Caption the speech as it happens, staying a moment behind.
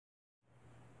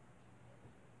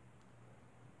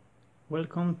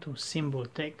Welcome to Symbol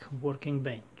Tech Working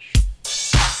Bench.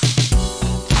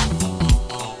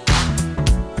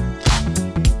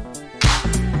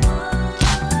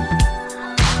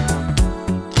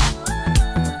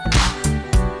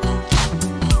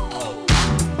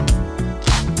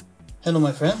 Hello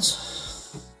my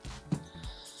friends,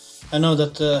 I know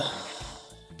that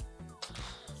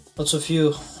lots of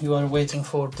you are waiting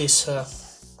for this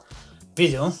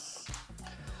video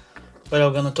where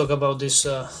I'm gonna talk about this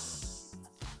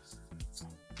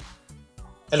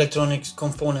electronic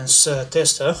components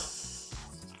tester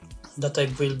that I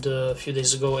built a few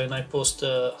days ago, and I post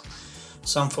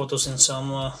some photos in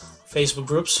some Facebook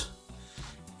groups,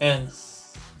 and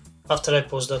after I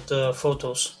post that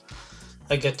photos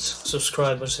I get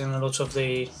subscribers, and lots of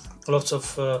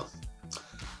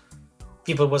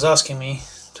people was asking me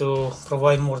to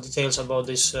provide more details about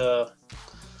this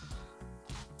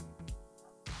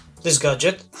this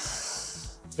gadget,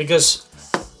 because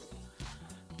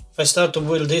I start to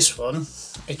build this one,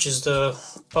 which is the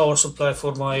power supply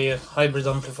for my hybrid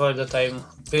amplifier that I'm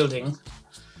building,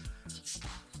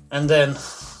 and then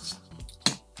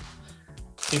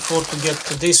before to get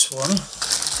to this one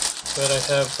where I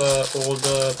have all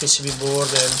the PCB board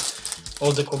and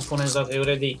all the components that I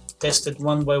already tested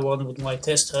one by one with my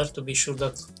tester to be sure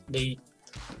that they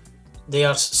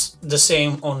are the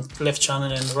same on left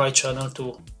channel and right channel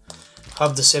to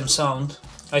have the same sound.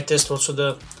 I test also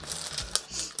the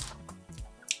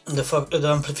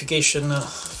amplification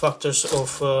factors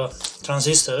of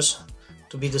transistors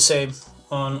to be the same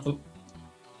on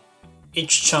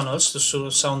each channels, to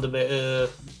sound the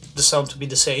sound to be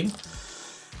the same.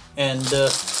 And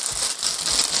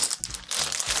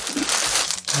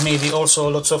maybe also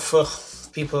lots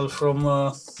of people from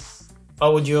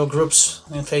audio groups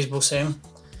and Facebook same,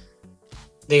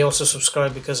 they also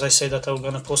subscribe, because I say that I'm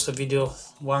gonna post a video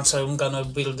once I'm gonna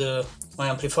build my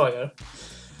amplifier.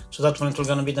 So that one will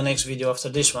gonna be the next video after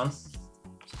this one,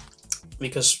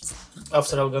 because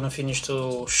after I'm gonna finish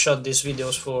to shot these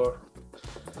videos for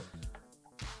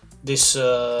this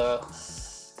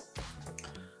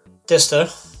tester,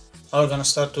 I'm gonna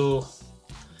start to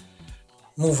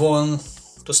move on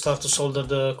to start to solder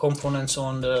the components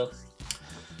on the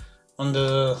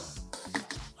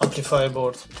amplifier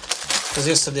board, because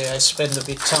yesterday I spent a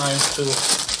bit time to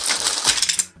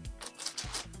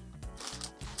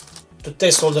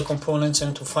test all the components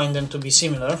and to find them to be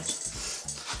similar.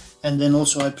 And then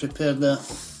also I prepared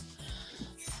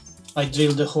I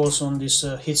drilled the holes on this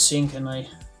heatsink, and I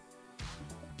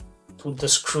put the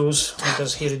screws,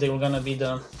 because here they were gonna be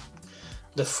the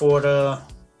 4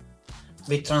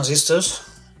 big transistors.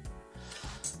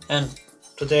 And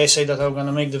today I say that I'm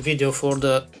gonna make the video for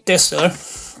the tester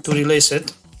to release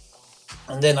it,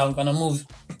 and then I'm gonna move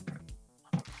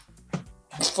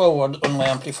forward on my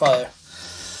amplifier.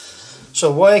 So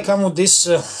why I come with this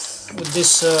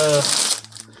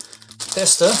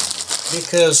tester?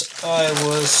 Because I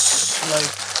was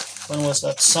like, when was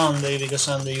that? Sunday, because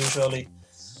Sunday usually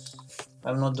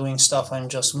I'm not doing stuff, I'm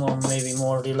just maybe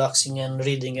more relaxing and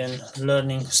reading and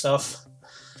learning stuff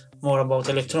more about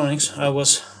electronics. I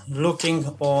was looking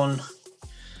on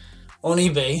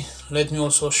eBay. Let me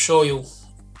also show you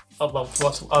about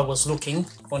what I was looking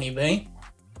on eBay.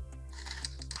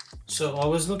 So I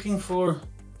was looking for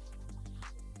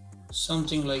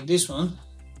something like this one.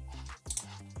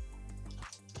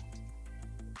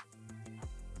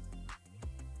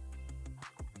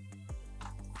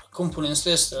 Components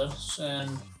tester,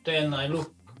 and then I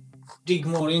dig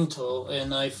more into,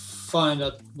 and I find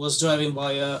that was driven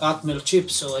by a Atmel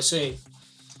chip. So I say,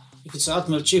 if it's an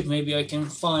Atmel chip, maybe I can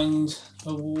find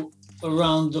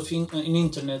around in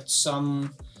internet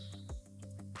some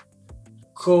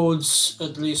codes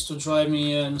at least to drive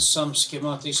me, and some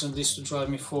schematics at least to drive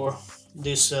me for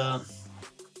this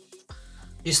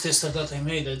this tester that I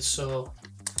made it. So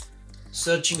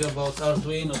searching about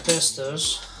Arduino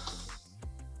testers,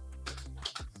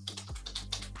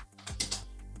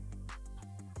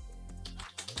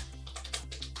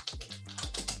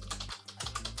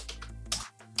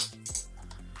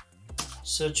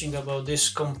 searching about these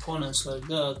components like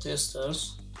that,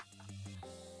 testers,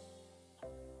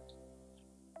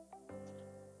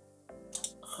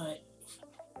 I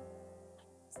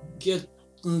get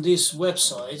on these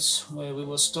websites where we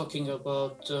was talking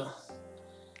about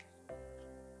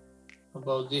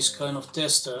this kind of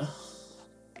tester.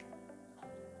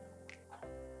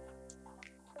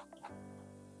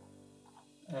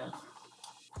 Yeah,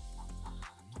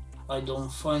 I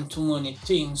don't find too many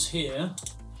things here.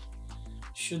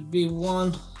 Should be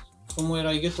one from where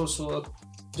I get also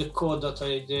the code that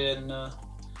I then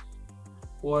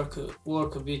work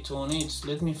a bit on it.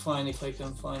 Let me find if I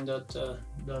can find that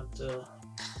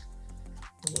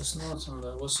it was not on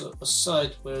there. It was a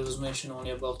site where it was mentioned only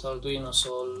about Arduino,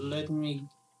 so let me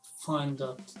find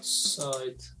that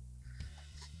site.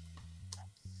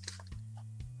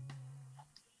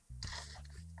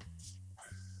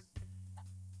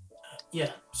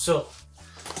 Yeah, so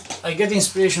I get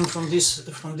inspiration from this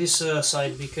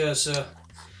site because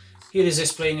here is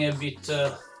explaining a bit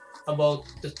about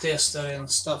the tester and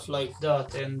stuff like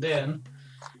that, and then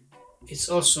it's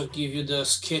also give you the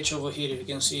sketch over here. If you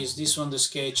can see, is this one the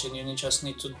sketch, and you just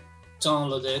need to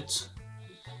download it.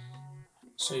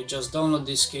 So you just download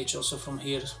this sketch also from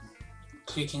here,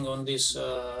 clicking on this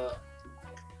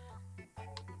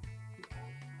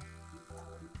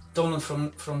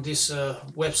download from this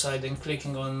website and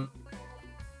clicking on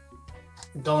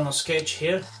download sketch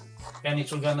here, and it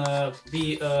will gonna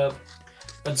be a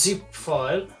zip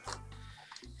file.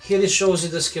 Here it shows you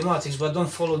the schematics, but don't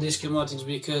follow these schematics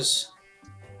because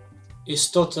it's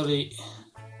totally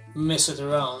messed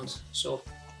around. So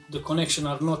the connection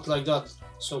are not like that,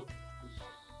 so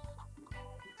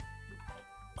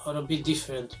are a bit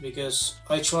different, because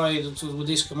I tried to do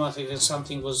this schematic and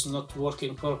something was not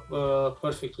working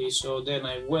perfectly. So then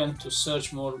I went to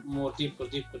search more deeper,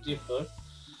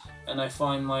 and I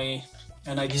find I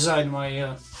designed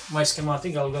my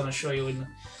schematic. I'm gonna show you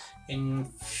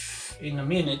in a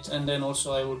minute, and then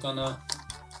also I will gonna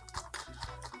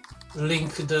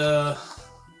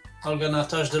I'm gonna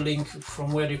attach the link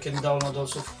from where you can download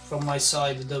also from my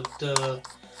side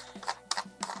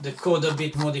the code a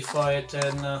bit modified,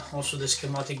 and also the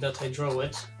schematic that I draw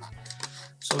it.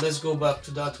 So let's go back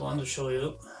to that one to show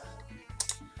you.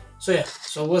 So yeah,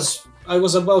 so I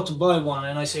was about to buy one,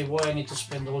 and I say, why I need to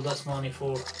spend all that money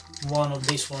for one of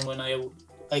this one when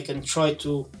I can try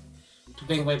to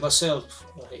make by myself.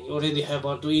 I already have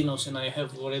Arduinos and I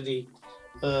have already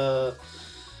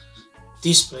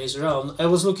displays around. I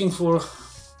was looking for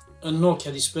a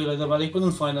Nokia display like that, but I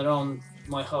couldn't find around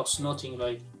my house nothing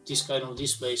like this kind of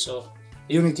display. So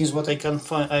the only thing what I can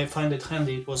find, I find it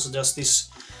handy, it was just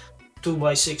this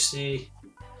 2x16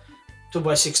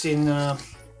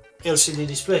 LCD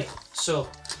display. So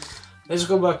let's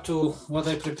go back to what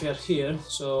I prepared here.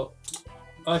 So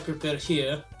I prepared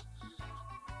here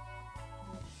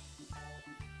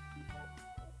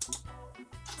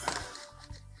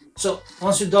So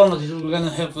once you download it, you're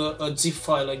gonna have a zip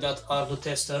file like that, Arduino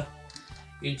tester.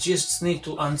 You just need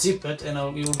to unzip it,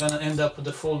 and you're gonna end up with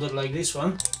a folder like this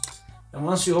one. And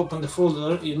once you open the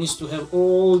folder, you need to have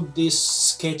all these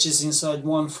sketches inside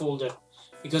one folder,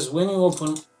 because when you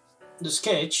open the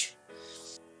sketch,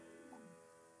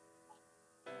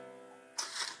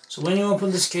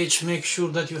 make sure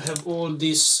that you have all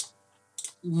these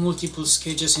multiple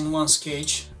sketches in one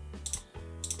sketch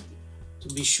to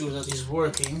be sure that it's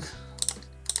working.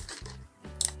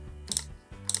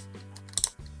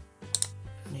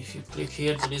 And if you click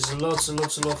here, there is lots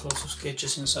of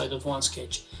sketches inside of one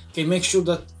sketch. Okay, make sure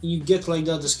that you get like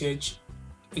that the sketch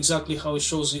exactly how it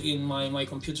shows in my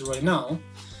computer right now,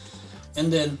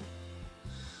 and then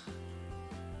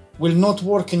will not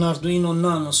work in Arduino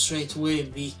Nano straight away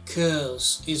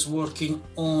because it's working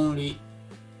only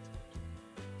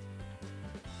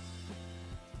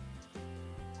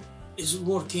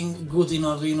good in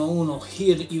Arduino Uno.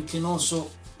 Here you can also,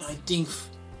 I think,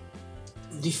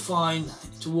 define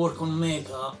to work on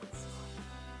Mega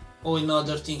or in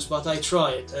other things, but I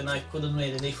tried and I couldn't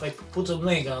make it. If I put a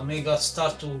Mega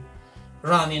start to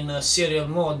run in a serial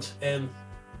mode and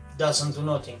doesn't do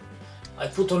nothing. I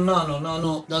put on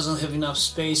Nano doesn't have enough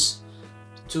space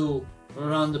to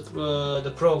run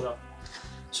the program.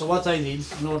 So what I did,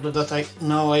 in order that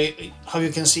how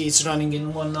you can see it's running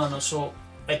in one Nano, so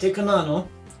I take a Nano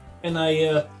and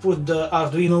I put the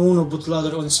Arduino Uno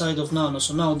bootloader inside of Nano.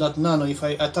 So now that Nano, if I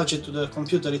attach it to the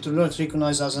computer, it will not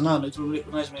recognize as a Nano, it will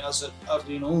recognize me as an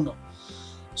Arduino Uno.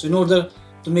 So in order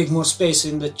to make more space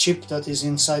in the chip that is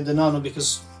inside the Nano,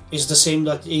 because it's the same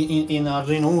that in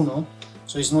Arduino Uno,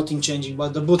 so it's nothing changing,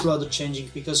 but the bootloader changing,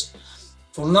 because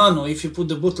for Nano, if you put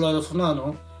the bootloader for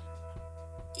Nano,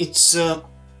 it's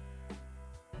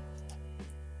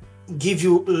give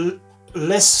you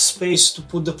less space to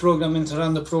put the program and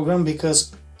run the program,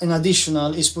 because in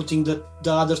additional is putting the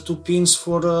other two pins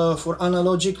for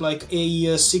analogic, like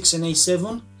A6 and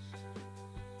A7,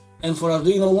 and for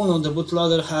Arduino Uno the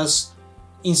bootloader has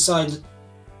inside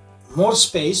more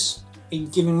space,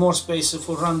 giving more space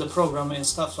for run the program and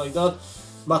stuff like that,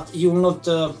 but you will not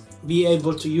be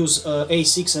able to use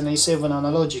A6 and A7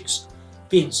 analogics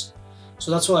pins.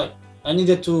 So that's why I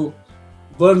needed to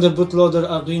burn the bootloader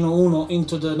Arduino Uno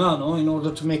into the Nano in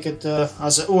order to make it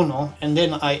as a Uno, and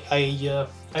then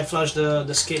I flash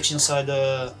the sketch inside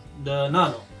the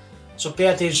Nano. So pay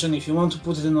attention, if you want to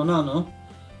put it in a Nano,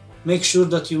 make sure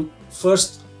that you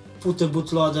first put the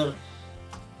bootloader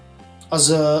as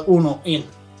a Uno in.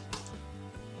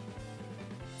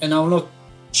 And I will not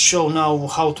show now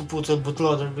how to put a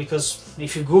bootloader, because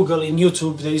if you Google in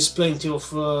YouTube there is plenty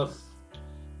of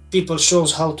people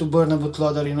shows how to burn a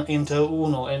bootloader into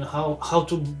Uno, and how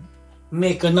to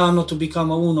make a Nano to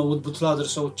become a Uno with bootloader.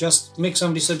 So just make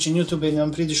some research in YouTube and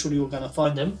I'm pretty sure you're gonna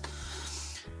find them.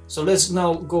 So let's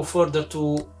now go further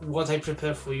to what I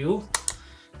prepared for you.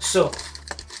 So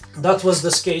that was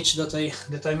the sketch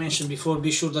that I mentioned before.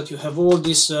 Be sure that you have all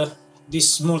these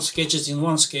small sketches in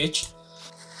one sketch.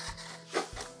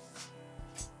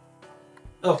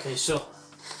 Okay, so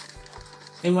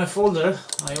in my folder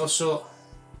I also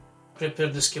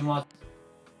prepared the schematic.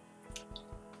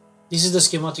 This is the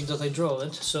schematic that I draw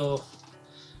it. So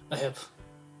I have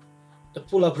the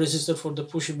pull-up resistor for the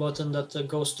pushy button that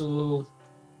goes to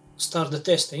start the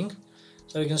testing.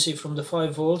 So you can see from the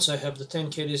 5 volts I have the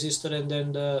 10k resistor, and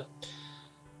then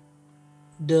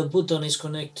the button is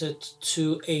connected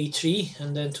to A3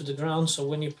 and then to the ground. So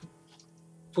when you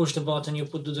push the button you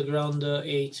put to the ground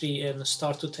A3 and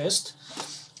start to test.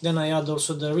 Then I add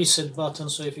also the reset button,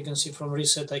 so if you can see from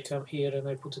reset I come here and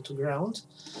I put it to ground.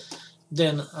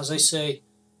 Then, as I say,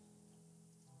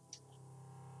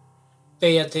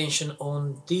 pay attention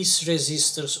on these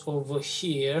resistors over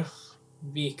here,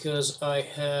 because I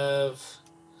have,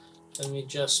 let me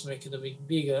just make it a bit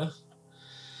bigger,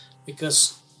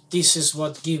 because this is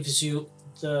what gives you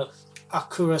the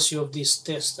accuracy of this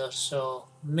tester. So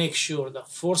make sure that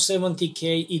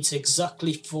 470k, it's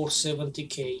exactly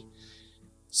 470k.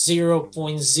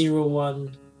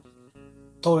 0.01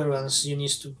 tolerance you need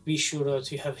to be sure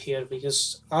that you have here,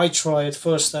 because I tried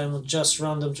first time with just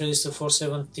random transistor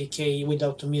 470k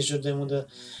without to measure them with a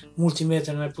multimeter,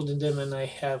 and I put in them and I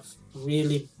have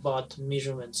really bad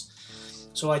measurements.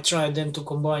 So I tried then to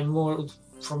combine more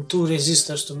from 2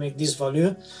 resistors to make this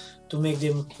value, to make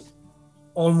them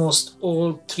almost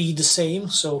all 3 the same.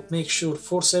 So make sure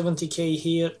 470k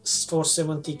here,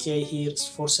 470k here,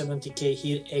 470k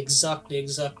here, exactly.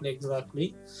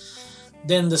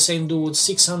 Then the same do with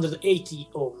 680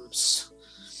 ohms.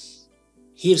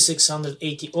 Here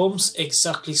 680 ohms,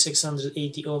 exactly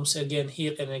 680 ohms again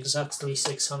here, and exactly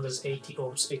 680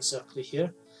 ohms exactly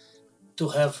here, to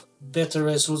have better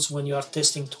results when you are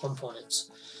testing 2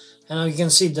 components. And now you can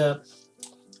see the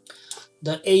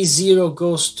A0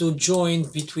 goes to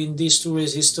joint between these 2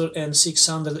 resistors, and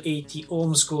 680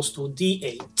 ohms goes to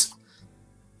D8.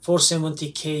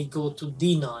 470k go to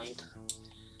D9.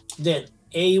 Then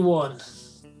A1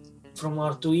 from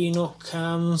Arduino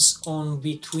comes on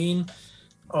between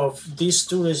of these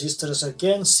 2 resistors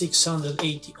again.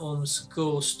 680 ohms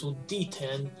goes to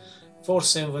D10.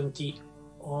 470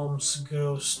 ohms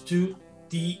goes to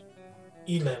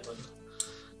D11.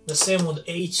 The same with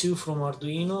A2 from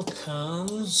Arduino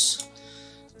comes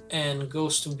and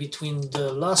goes to between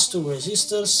the last 2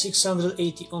 resistors.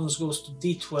 680 ohms goes to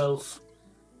D12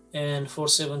 and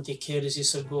 470k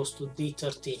resistor goes to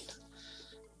D13.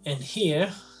 And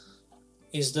here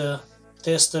is the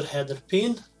tester header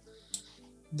pin.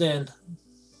 Then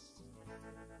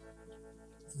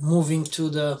moving to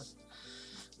the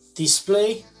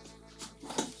display,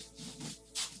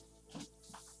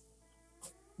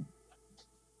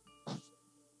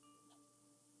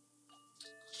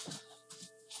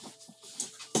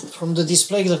 from the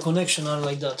display the connection are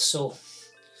like that. So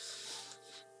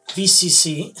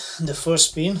VCC, the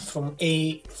first pin from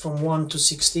 1 to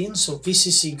 16, so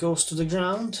VCC goes to the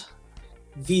ground,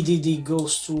 VDD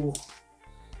goes to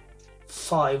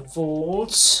 5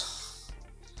 volts,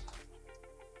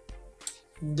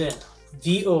 then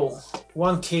VO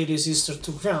 1k resistor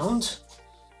to ground,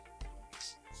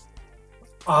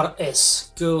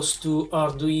 RS goes to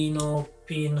Arduino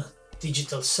pin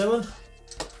digital 7,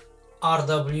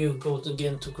 RW goes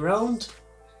again to ground,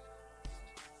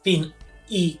 pin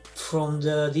E from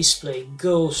the display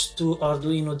goes to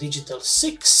Arduino digital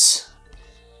 6.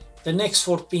 The next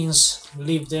 4 pins,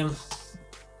 leave them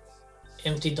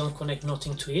empty, don't connect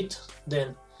nothing to it.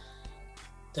 Then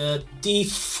the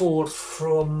D4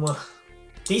 from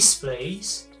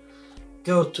displays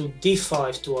go to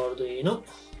D5 to Arduino.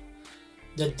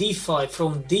 The D5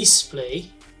 from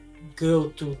display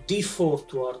go to D4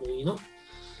 to Arduino.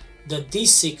 The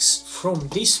D6 from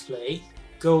display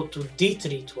go to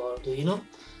D3 to Arduino.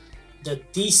 The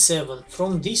D7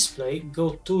 from display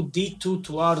go to D2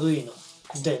 to Arduino.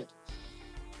 Then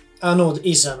anode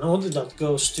is anode that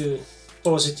goes to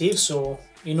positive, so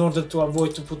in order to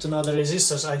avoid to put another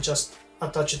resistors, I just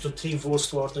attach it to 3 volts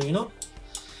to Arduino.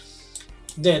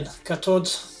 Then cathode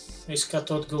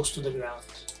goes to the ground.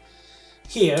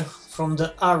 Here from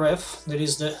the RF there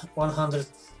is the 100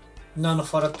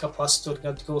 nanofarad capacitor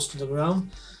that goes to the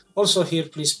ground. Also here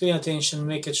please pay attention,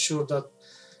 make it sure that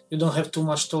you don't have too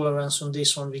much tolerance on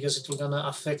this one because it will gonna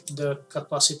affect the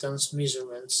capacitance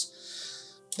measurements.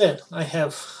 Then I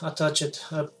have attached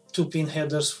 2-pin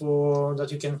headers for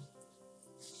that you can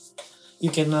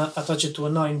attach it to a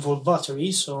 9-volt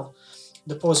battery. So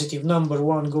the positive number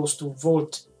 1 goes to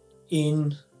volt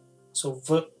in, so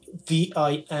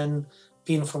VIN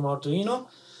pin from Arduino,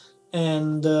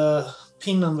 and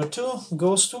pin number 2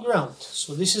 goes to ground.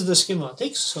 So this is the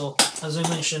schematics. So as I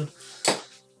mentioned,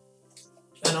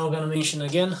 and I'm gonna mention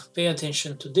again, pay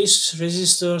attention to these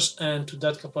resistors and to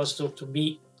that capacitor to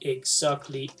be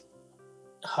exactly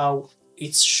how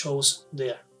it shows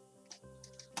there.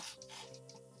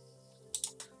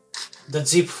 The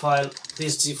zip file,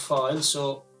 this zip file,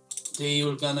 so they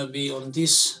are gonna be on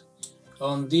this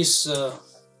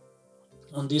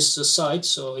site.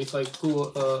 So if I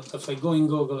go in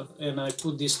Google and I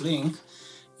put this link,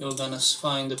 you're gonna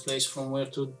find the place from where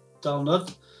to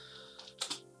download.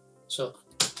 So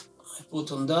I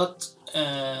put on that,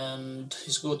 and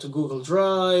let's go to Google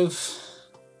Drive,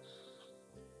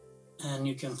 and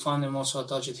you can find them also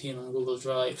attached here on Google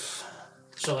Drive.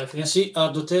 So if you can see,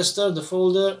 Arduino tester, the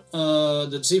folder,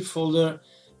 the zip folder,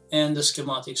 and the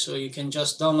schematic. So you can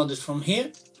just download it from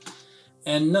here.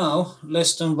 And now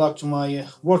let's turn back to my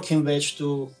working bench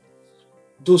to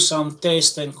do some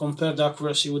tests and compare the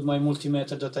accuracy with my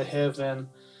multimeter that I have. And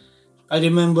I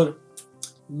remember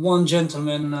one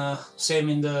gentleman, same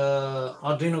in the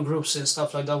Arduino groups and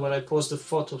stuff like that, where I posted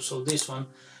photos of this one,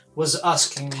 was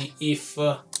asking me if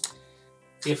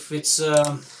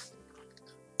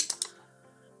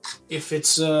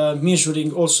it's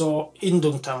measuring also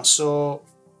inductance. So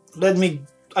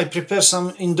I prepare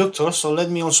some inductors, so let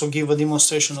me also give a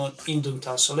demonstration on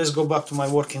inductance. So let's go back to my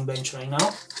working bench right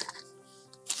now.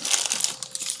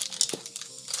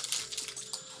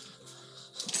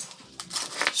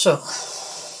 So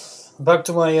back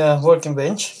to my working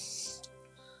bench.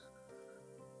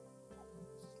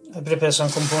 I prepare some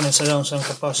components around some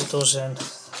capacitors, and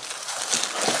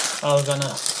I'm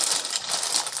gonna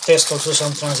test also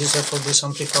some transistors for this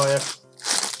amplifier.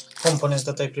 Components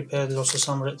that I prepared, also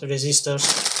some resistors,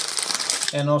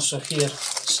 and also here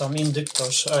some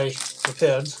inductors I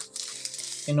prepared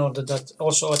in order that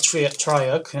also a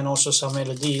triac and also some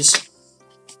LEDs.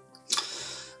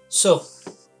 So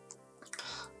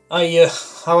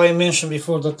how I mentioned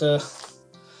before that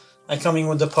I coming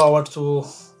with the power to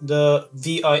the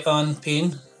VIN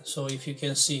pin. So if you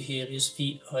can see, here is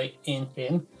VIN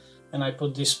pin, and I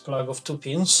put this plug of 2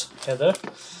 pins header,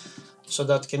 so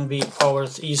that can be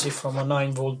powered easy from a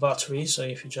 9-volt battery. So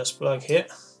if you just plug here,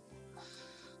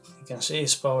 you can see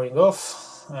it's powering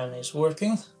off and it's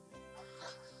working.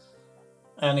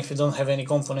 And if you don't have any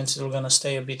components, it's gonna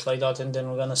stay a bit like that, and then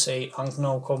we're gonna say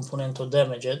unknown component or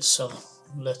damaged. So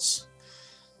let's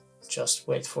just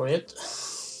wait for it.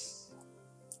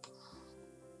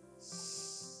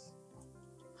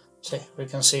 So we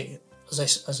can see,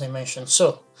 as I mentioned.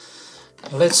 So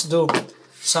let's do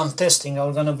some testing.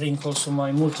 I'm gonna bring also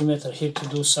my multimeter here to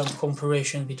do some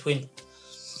comparison between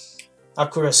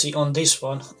accuracy on this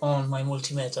one on my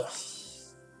multimeter.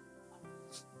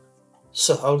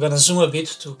 So I'm gonna zoom a bit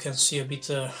to can see a bit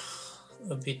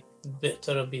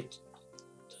better the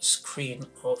screen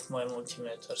of my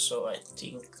multimeter. So I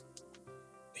think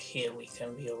here we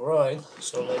can be alright.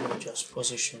 So let me just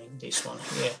positioning this one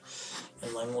here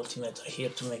and my multimeter here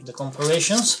to make the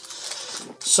comparisons.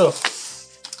 So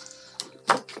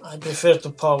I prefer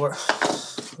to power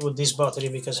with this battery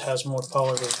because it has more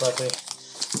power. This battery,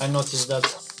 I noticed that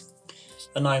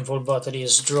a 9-volt battery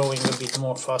is drawing a bit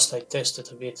more fast. I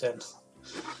tested a bit and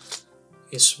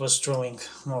it was drawing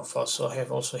more fast. So I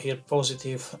have also here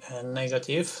positive and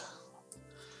negative.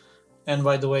 And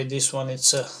by the way, this one,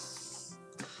 it's a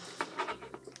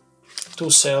 2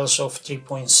 cells of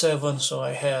 3.7, so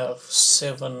I have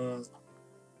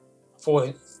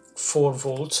 7.4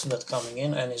 volts that coming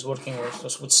in, and is working with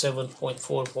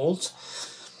 7.4 volts.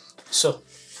 So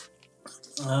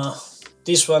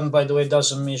this one, by the way,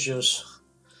 doesn't measure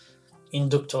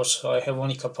inductors, so I have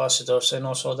only capacitors, and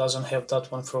also doesn't have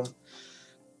that one from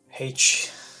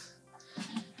HEV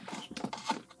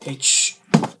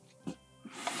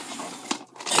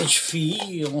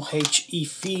or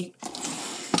HEV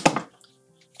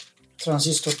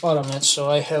transistor parameters. So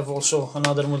I have also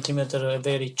another multimeter, a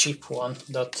very cheap one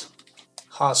that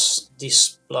has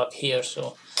this plug here,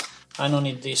 so I don't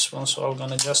need this one, so I'm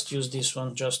gonna just use this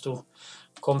one just to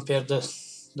compare the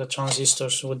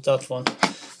transistors with that one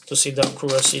to see the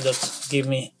accuracy that give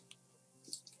me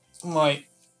my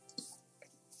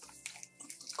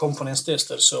components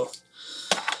tester. So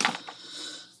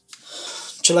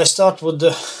shall I start with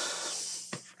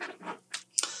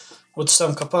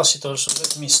some capacitors? So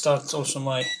let me start also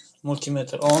my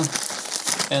multimeter on,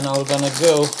 and I'm gonna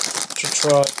go to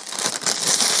try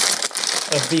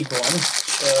a big one.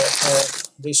 So I have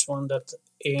this one that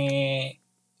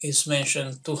is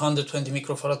mentioned 220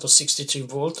 microfarad to 63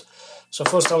 volt. So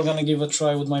first I'm gonna give a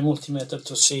try with my multimeter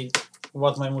to see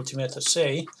what my multimeter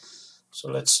say. So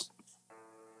let's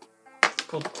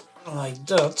put like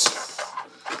that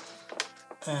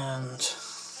and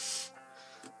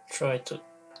try to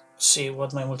see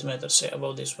what my multimeter say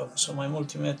about this one. So my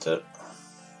multimeter,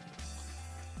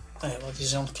 what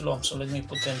is on kilo ohm, so let me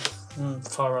put in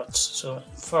farads. So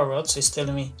farads is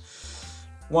telling me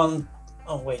one,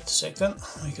 oh wait a second,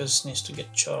 because it needs to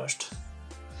get charged.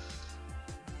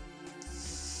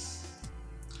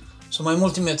 So my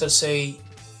multimeter say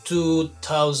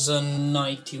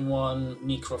 2091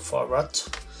 microfarad.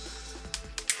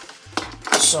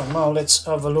 So now let's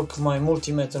have a look my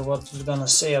multimeter, what it's gonna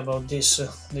say about this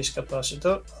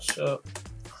capacitor. So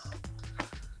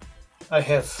I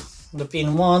have the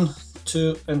pin 1,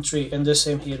 2 and 3, and the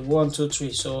same here, 1, 2,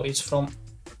 3. So it's from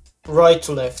right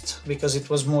to left because it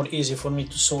was more easy for me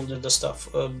to solder the stuff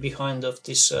behind of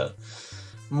this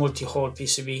multi-hole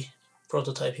PCB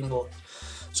prototyping board.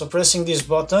 So pressing this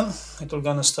button, it will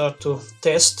gonna start to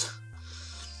test.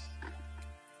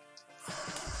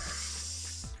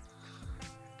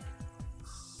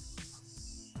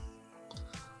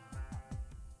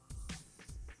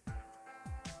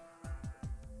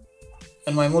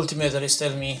 And my multimeter is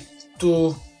telling me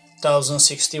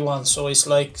 2061, so it's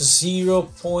like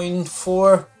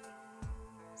 0.4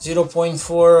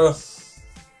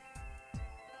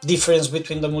 difference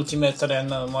between the multimeter and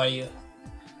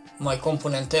my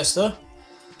component tester.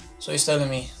 So it's telling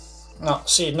me now,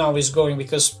 see, now it's going,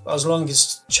 because as long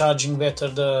as charging better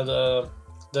the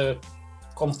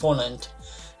component,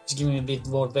 it's giving me a bit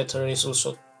more better result.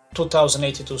 So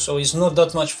 2082, so it's not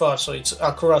that much far, so it's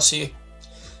accuracy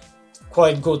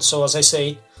quite good. So as I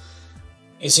say,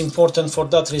 it's important for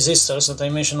that resistors that I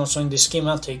mentioned also in the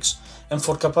schematics, and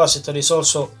for capacitor is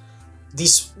also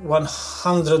this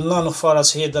 100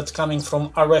 nanofarads here that coming from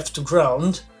RF to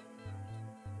ground.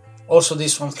 Also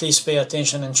this one, please pay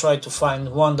attention and try to find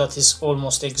one that is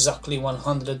almost exactly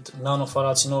 100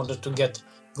 nanofarads in order to get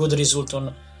good result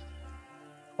on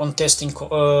testing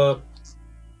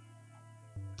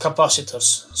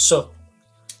capacitors. So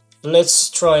let's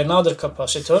try another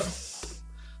capacitor,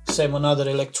 same another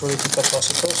electrolytic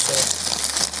capacitor. So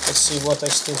let's see what I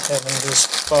still have in this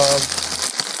bag.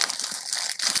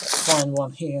 I find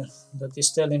one here that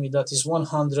is telling me that is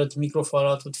 100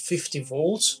 microfarad with 50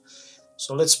 volts.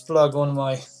 So let's plug on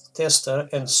my tester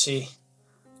and see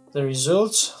the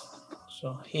results.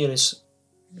 So here is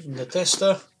the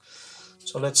tester.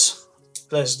 So let's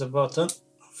press the button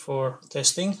for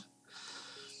testing.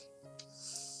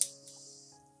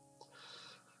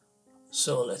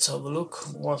 So let's have a look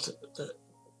what the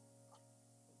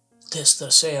tester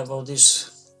say about this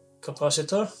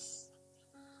capacitor.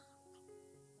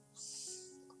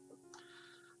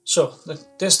 So the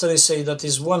tester is say that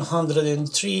is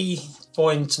 103.9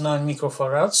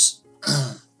 microfarads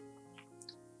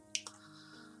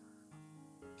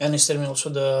and it's telling me also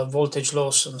the voltage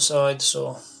loss inside.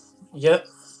 So yeah,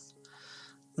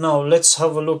 now let's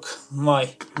have a look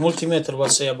my multimeter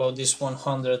what say about this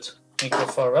 100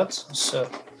 microfarad. So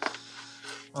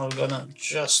I'm gonna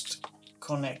just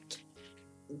connect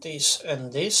this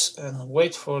and this and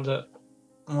wait for the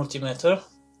multimeter.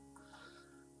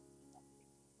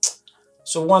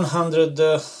 So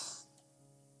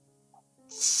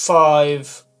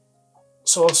 105.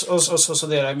 So also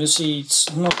there I will see it's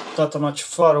not that much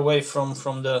far away from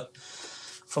the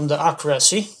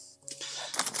accuracy.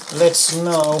 Let's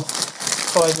now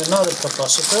find another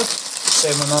capacitor,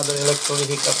 same another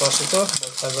electrolytic capacitor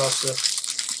that has also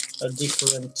a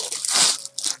different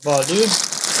value.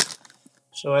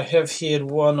 So I have here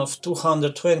one of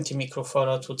 220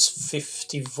 microfarad with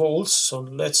 50 volts. So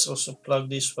let's also plug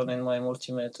this one in my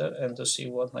multimeter and to see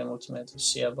what my multimeter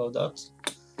see about that.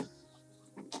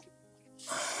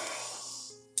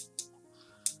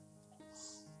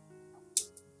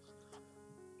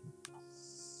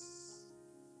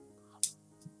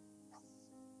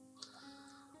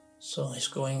 So it's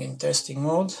going in testing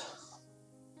mode.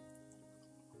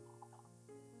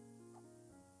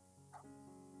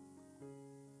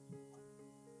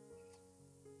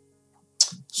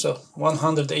 So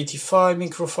 185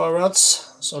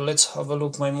 microfarads. So let's have a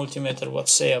look my multimeter what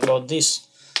say about this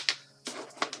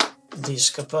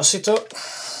capacitor.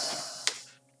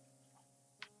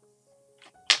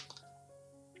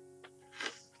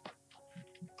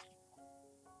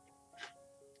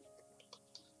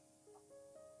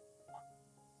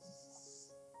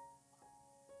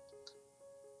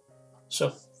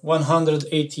 So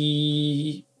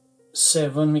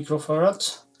 187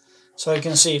 microfarads. So I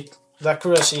can see the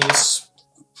accuracy is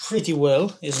pretty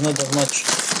well, it's not that much.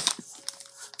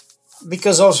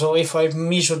 Because also if I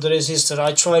measure the resistor,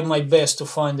 I try my best to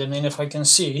find them, and if I can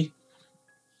see,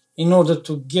 in order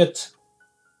to get,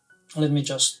 let me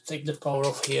just take the power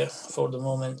off here for the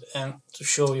moment and to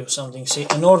show you something. See,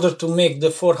 in order to make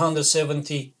the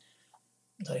 470,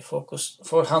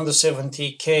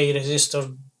 470k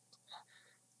resistor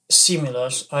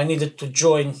similars, I needed to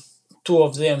join two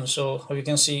of them. So you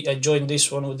can see I joined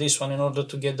this one with this one in order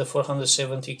to get the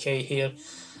 470k here,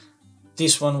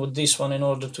 this one with this one in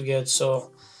order to get.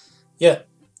 So yeah,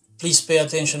 please pay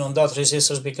attention on that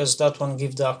resistors, because that one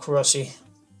gives the accuracy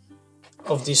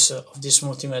of this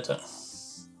multimeter.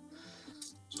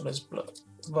 So let's back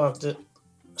the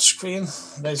screen,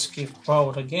 let's give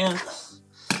power again.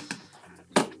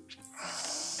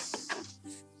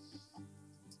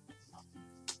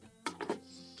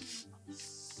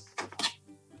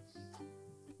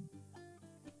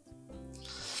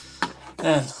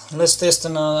 And let's test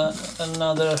another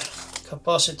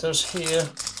capacitors here,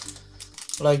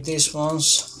 like these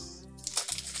ones.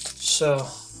 So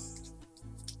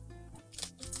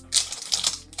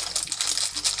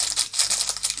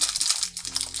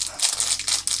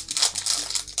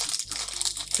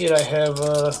here I have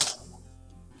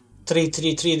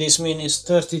 333, this means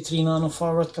 33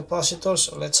 nanofarad capacitor.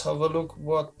 So let's have a look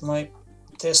what my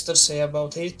testers say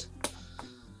about it.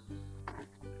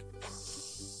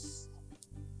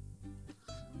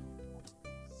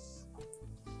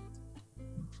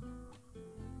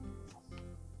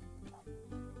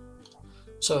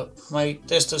 So my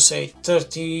testers say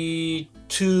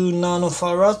 32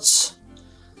 nanofarads.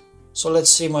 So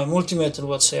let's see my multimeter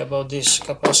what say about this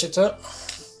capacitor.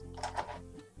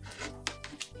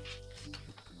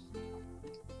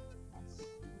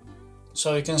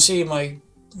 So you can see my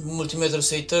multimeter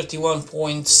say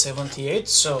 31.78.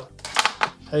 So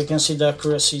you can see the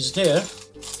accuracy is there.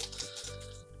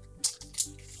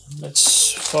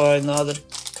 Let's find another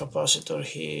capacitor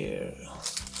here.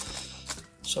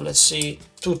 So let's see,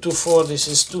 224, this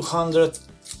is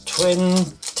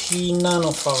 220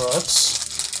 nanofarads.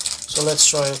 So let's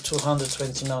try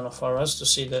 220 nanofarads to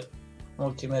see the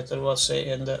multimeter what say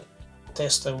and the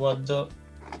tester what the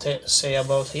say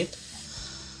about it.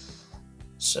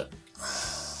 So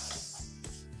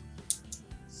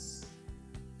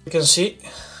you can see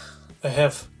I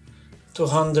have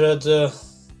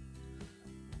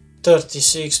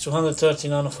 230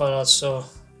 nanofarads, so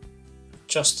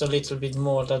just a little bit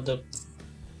more that the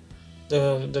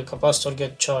capacitor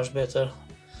get charged better.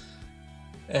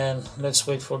 And let's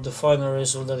wait for the final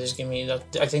result that is giving me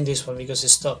that. I think this one, because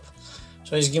it's stopped.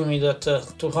 So it's giving me that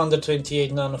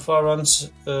 228 nanofarads,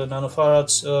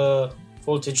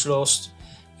 voltage lost,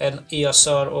 and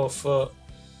ESR of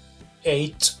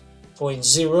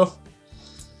 8.0.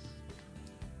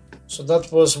 So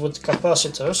that was with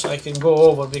capacitors. I can go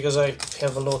over because I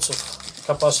have lots of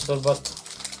capacitor, but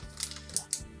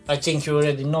I think you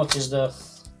already noticed the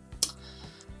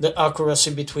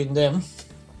accuracy between them.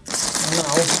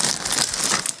 Now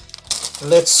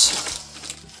let's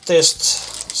test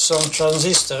some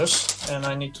transistors, and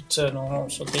I need to turn on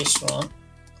also this one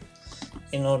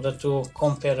in order to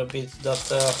compare a bit that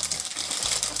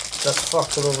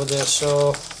factor over there.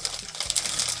 So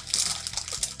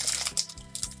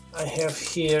I have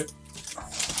here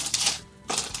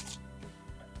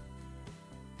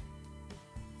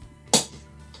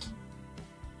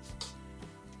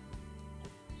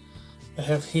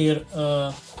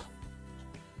a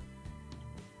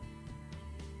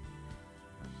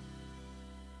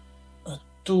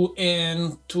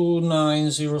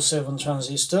 2N2907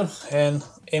 transistor, and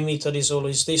emitter is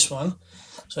always this one.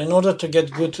 So in order to get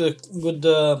good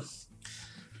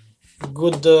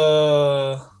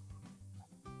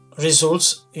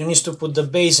results, you need to put the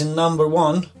base in number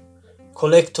 1,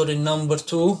 collector in number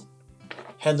 2,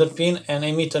 header pin, and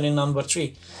emitter in number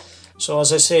 3. So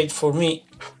as I said, for me,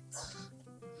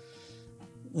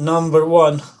 number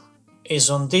 1 is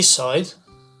on this side,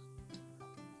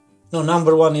 no,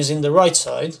 number 1 is in the right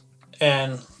side,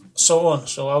 and so on.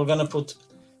 So I'm gonna put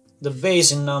the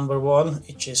base in number 1,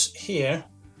 which is here,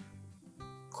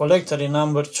 collector in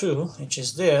number 2, which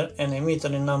is there, and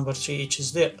emitter in number 3, which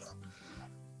is there.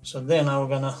 So then I'm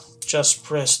gonna just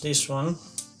press this one,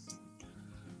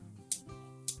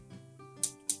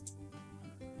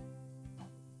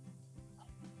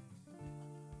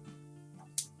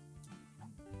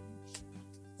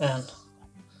 and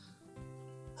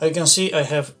as you can see I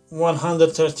have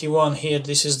 131 here.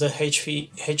 This is the HVE,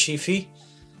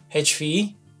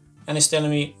 and it's telling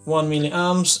me 1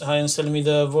 milliamps, and it's telling me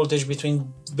the voltage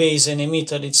between base and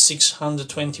emitter it's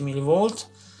 620 millivolt.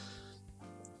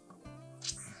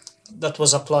 That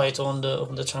was applied on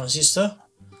the transistor,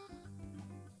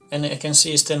 and I can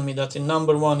see it's telling me that in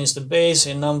number 1 is the base,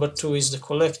 in number 2 is the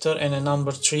collector, and in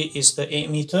number 3 is the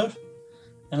emitter.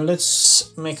 And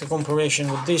let's make a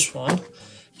comparison with this one.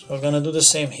 So we're gonna do the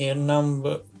same here,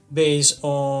 number base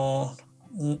on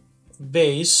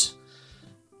base,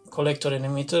 collector and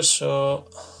emitter. So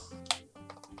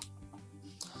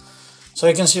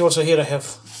you can see also here I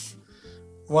have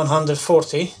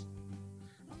 140,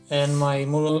 and my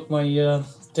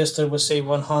tester will say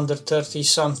 130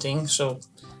 something. So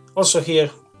also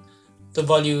here the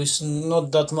value is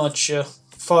not that much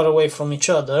far away from each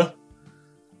other.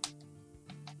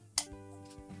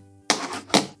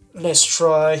 Let's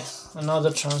try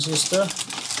another transistor.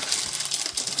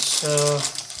 So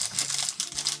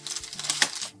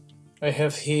I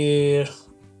have here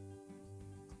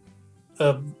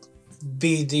a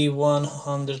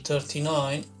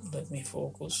BD139. Let me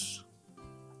focus.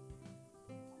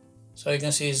 So you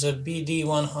can see it's a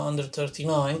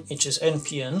BD139, which is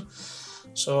NPN.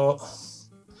 So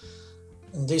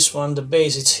in this one, the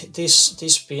base it's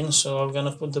this pin. So I'm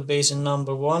gonna put the base in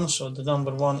number 1. So the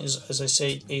number 1 is, as I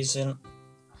said, is in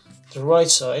the right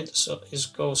side. So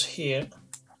it goes here,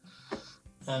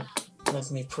 and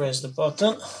let me press the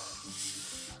button.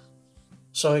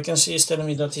 So you can see it's telling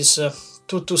me that it's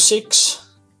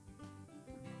 226,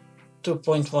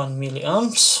 2.1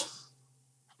 milliamps,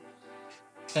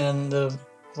 and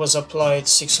was applied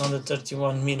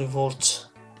 631 millivolts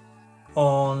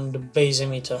on the base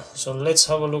emitter. So let's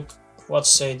have a look what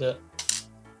say that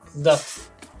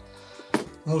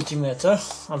multimeter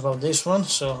about this one.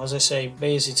 So as I say,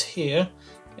 base it's here,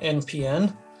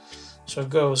 NPN, so it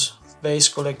goes base,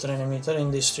 collector and emitter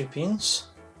in these 3 pins.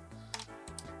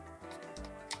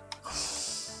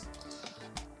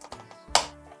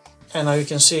 And now you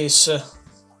can see it's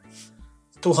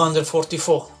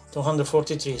 244,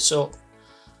 243. So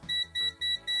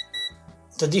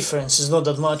the difference is not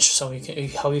that much. So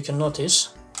how you can notice.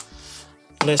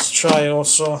 Let's try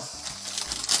also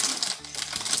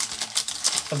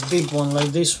a big one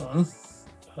like this one,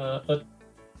 a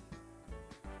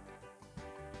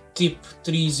tip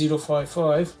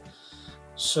 3055.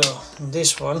 So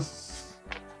this one,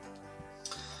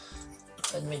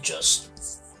 let me just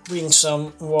bring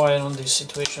some wire on this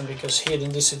situation, because here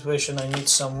in this situation I need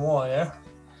some wire.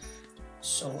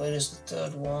 So where is the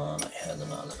third one? I had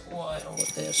another wire over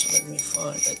there, so let me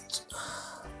find it.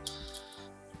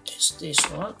 It's this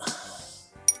one,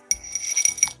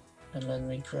 and let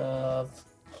me grab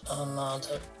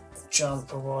another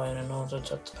jumper wire in order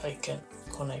that I can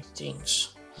connect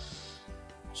things.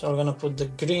 So I'm gonna put the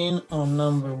green on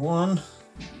number 1.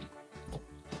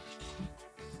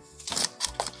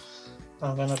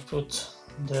 I'm gonna put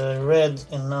the red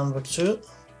in number 2,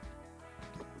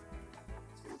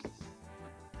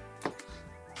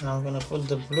 and I'm gonna put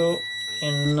the blue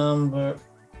in number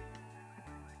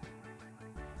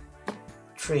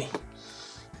 3,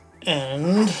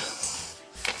 and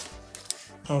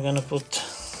I'm gonna put,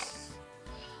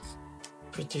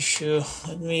 pretty sure,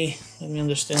 let me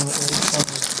understand which one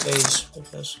is the base,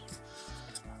 because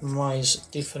mine is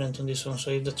different on this one.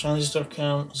 So if the transistor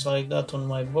comes like that on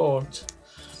my board,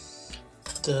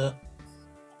 the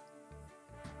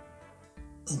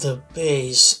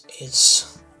base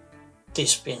is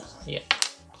this pin, yeah.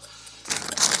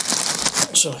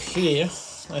 So here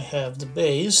I have the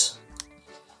base,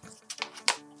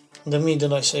 the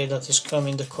middle I say that is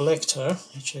coming the collector,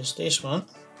 which is this one,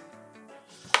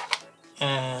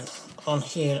 and on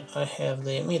here I have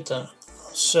the emitter.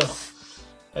 So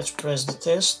let's press the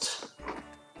test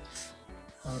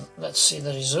and let's see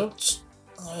the results.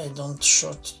 I don't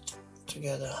short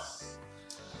together.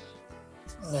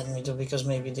 Let me do, because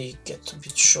maybe they get a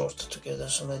bit short together.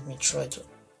 So let me try to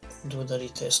do the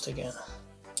retest again.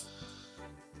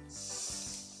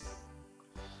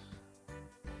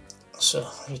 So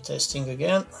retesting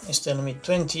again, it's telling me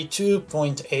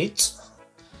 22.8,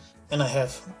 and I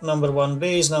have number 1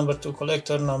 base, number 2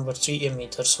 collector, number 3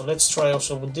 emitter. So let's try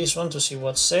also with this one to see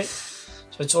what's say.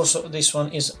 So it's also, this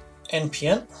one is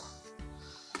NPN.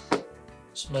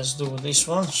 So let's do this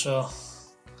one. So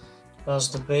that's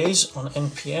the base on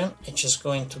NPN, it's just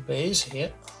going to base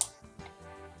here.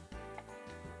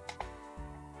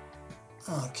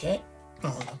 Okay,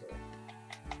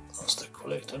 that's the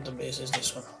collector, the base is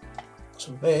this one.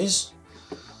 So base,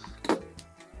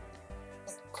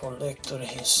 collector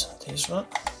is this one,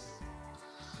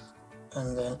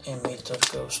 and then emitter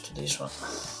goes to this one.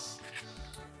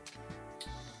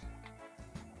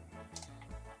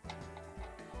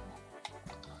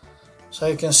 So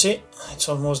you can see it's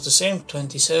almost the same,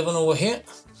 27 over here.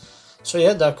 So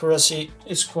yeah, the accuracy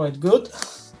is quite good.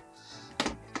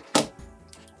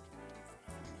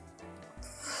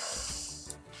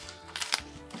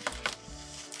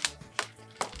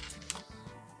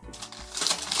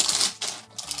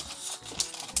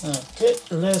 Okay,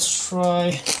 let's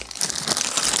try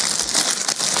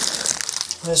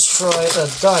a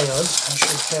diode. I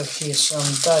should have here some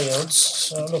diodes.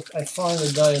 So look, I find a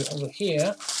diode over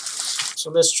here. So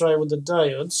let's try with the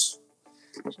diodes.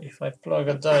 So if I plug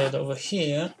a diode over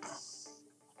here,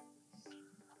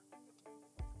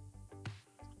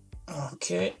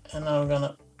 okay, and now I'm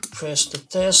gonna press the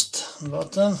test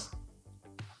button.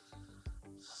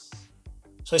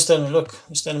 So it's telling me, look,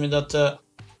 it's telling me that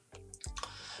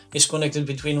it's connected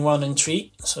between 1 and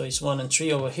 3, so it's 1 and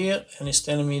 3 over here, and it's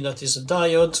telling me that is a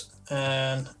diode,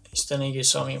 and it's telling you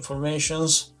some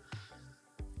informations.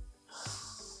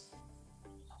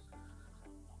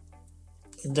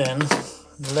 Then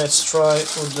let's try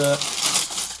with the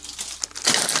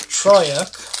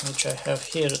triac, which I have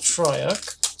here, the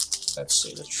triac. Let's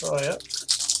see the triac.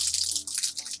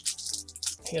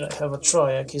 Here I have a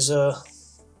triac, is a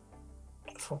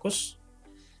focus,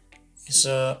 is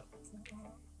a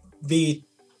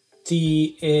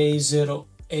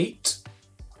BTA08.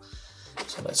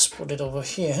 So let's put it over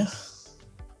here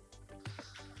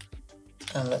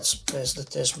and let's press the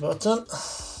test button.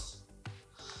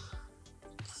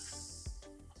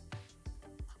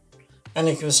 And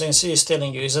you can see it's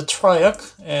telling you it's a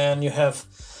triac, and you have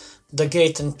the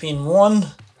gate and pin 1,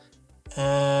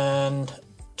 and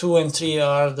 2 and 3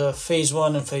 are the phase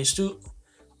 1 and phase 2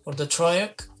 of the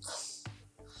triac.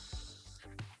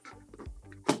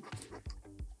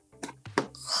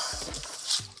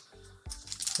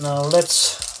 Now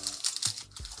let's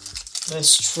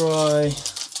try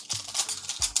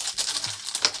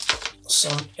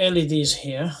some LEDs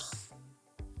here.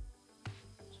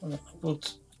 So I'm gonna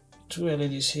put 2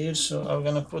 LEDs here, so I'm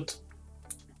gonna put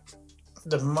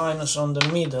the minus on the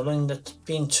middle in that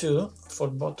pin 2 for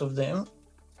both of them.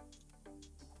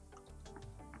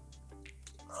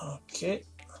 Okay,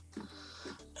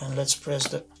 and let's press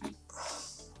the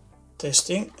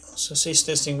testing. So see, it's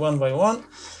testing one by one,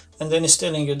 and then it's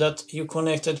telling you that you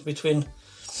connected between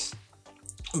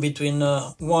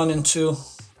 1 and 2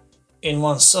 in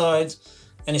one side,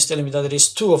 and it's telling me that there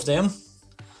is 2 of them,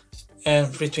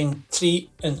 and between 3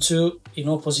 and 2 in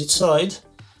opposite side.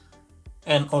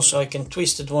 And also I can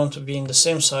twist it one to be in the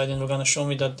same side, and we're gonna show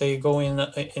me that they go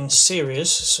in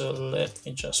series. So let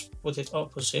me just put it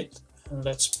opposite, and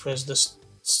let's press this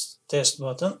test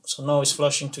button. So now it's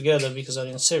flashing together because they're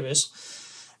in series,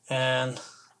 and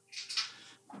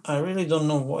I really don't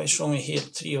know why it's showing me here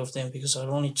 3 of them, because there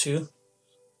are only 2.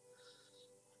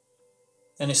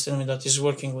 And it's telling me that it's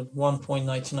working with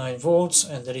 1.99 volts,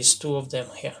 and there is 2 of them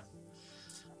here.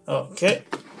 Okay,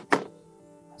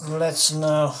 let's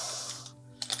now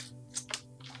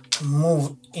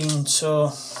move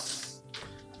into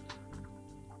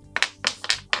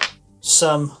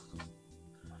some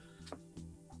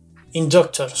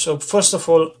inductor. So first of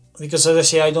all, because as I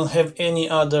say, I don't have any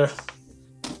other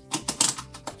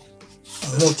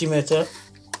multimeter,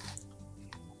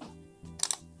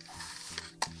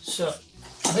 so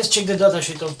let's check the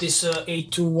datasheet of this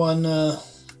 821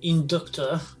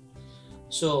 inductor.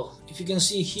 So if you can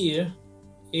see here,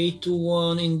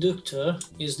 821 inductor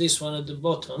is this one at the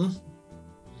bottom,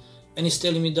 and it's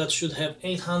telling me that should have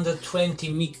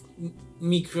 820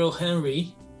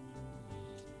 microhenry,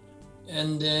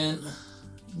 and then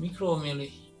micro or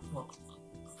milli, well,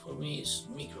 for me it's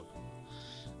micro,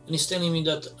 and it's telling me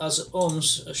that as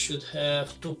ohms I should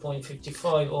have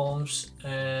 2.55 ohms,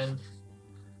 and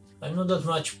I'm not that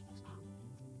much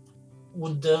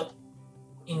with the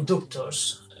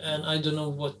inductors, and I don't know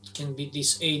what can be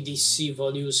this ADC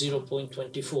value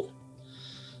 0.24.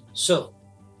 So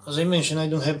as I mentioned, I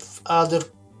don't have other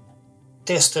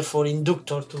tester for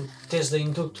inductor to test the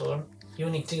inductor. The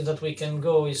only thing that we can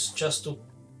go is just to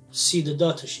see the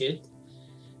datasheet,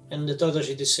 and the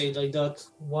datasheet is saying like that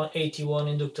 181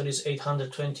 inductor is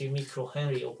 820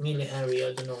 microhenry or millihenry.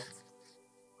 I don't know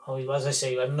how, as I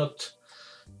say, I'm not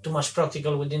too much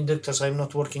practical with inductors. I'm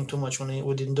not working too much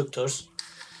with inductors.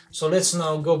 So let's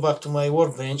now go back to my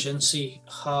workbench and see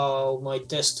how my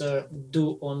tester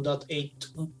do on that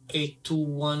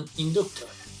 821 inductor.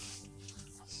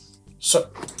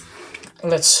 So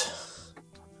let's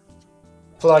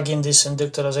plug in this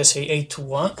inductor, as I say, 8 to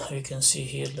 1. You can see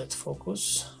here, let's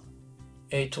focus,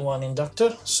 8 to 1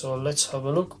 inductor. So let's have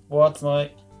a look what my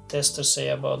tester say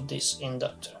about this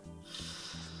inductor.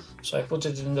 So I put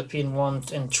it in the pin 1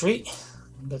 and 3.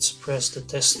 Let's press the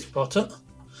test button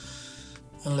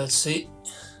and let's see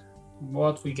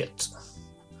what we get.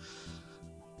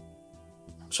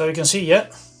 So you can see,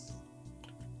 yeah,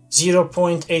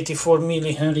 0.84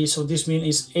 millihenry, so this mean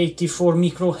is 84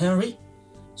 microhenry.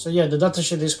 So yeah, the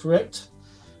datasheet is correct.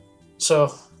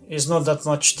 So it's not that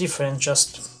much different,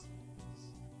 just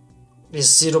is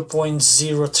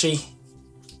 0.03,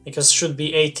 because it should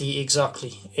be 80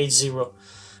 exactly, 80.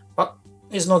 But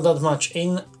it's not that much.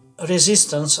 In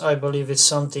resistance, I believe it's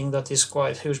something that is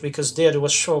quite huge, because there it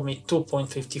was showing me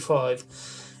 2.55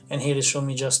 and here it showed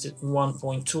me just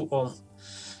 1.2 ohm.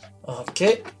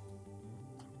 Okay,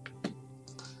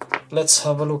 let's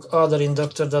have a look other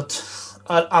inductor that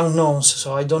are unknowns,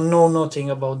 so I don't know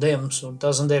nothing about them, so it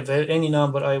doesn't have any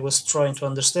number. I was trying to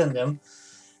understand them.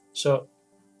 So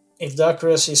if the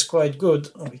accuracy is quite good,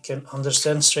 we can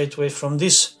understand straight away from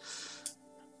this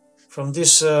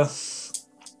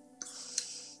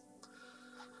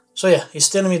so yeah, it's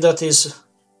telling me that is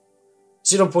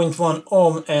 0.1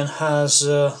 ohm and has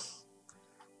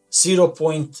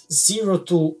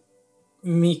 0.02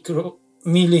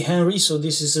 millihenry, so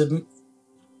this is a 0.2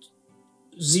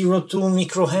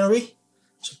 microhenry,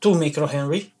 so 2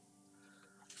 microhenry.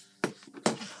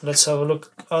 Let's have a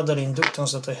look other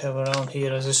inductance that I have around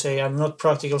here. As I say, I'm not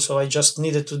practical, so I just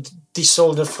needed to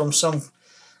desolder from some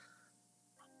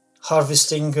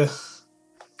harvesting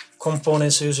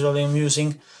components usually I'm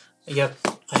using. Yeah,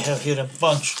 I have here a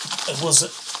bunch. I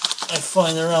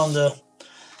find around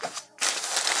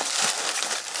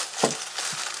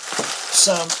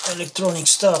some electronic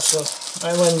stuff, so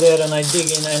I went there and I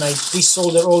dig in and I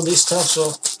desolder all this stuff.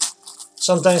 So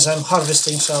sometimes I'm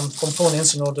harvesting some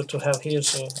components in order to have here.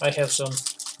 So I have some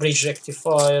bridge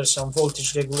rectifier, some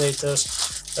voltage regulators,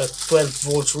 a 12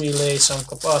 volt relay, some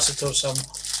capacitor, some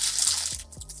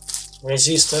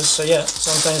resistors. So yeah,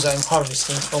 sometimes I'm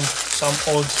harvesting from some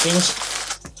old things.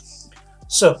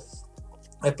 So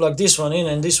I plug this one in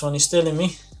and this one is telling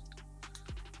me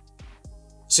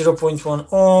 0.1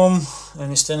 ohm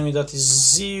and it's telling me that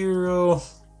is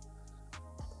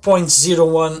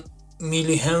 0.01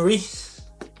 millihenry.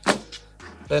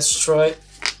 Let's try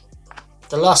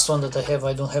the last one that I have.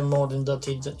 I don't have more than that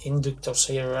inductors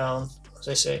here around. As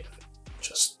I say,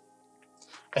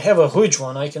 I have a huge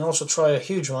one. I can also try a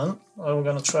huge one. I'm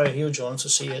gonna try a huge one to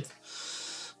see it.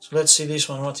 So let's see this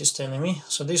one, what is telling me.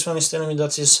 So this one is telling me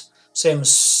that is same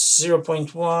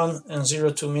 0.1 and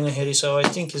 0.2 millihenry. So I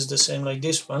think it's the same like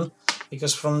this one,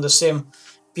 because from the same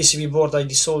PCB board I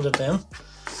desoldered them.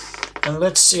 And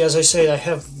let's see, as I said, I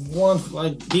have one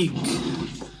quite big.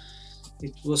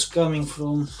 It was coming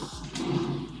from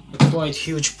a quite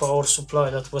huge power supply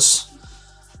that was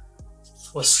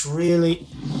really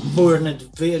burned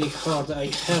very hard.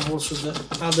 I have also the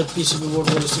other PCB board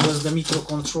where it was the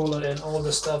microcontroller and all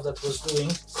the stuff that was doing.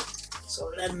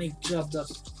 So let me grab that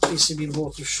PCB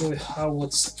board to show you how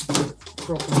it's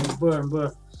properly burn.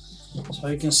 So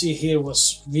you can see here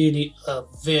was really a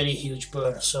very huge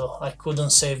burn. So I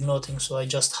couldn't save nothing. So I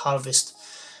just harvest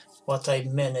what I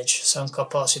managed. Some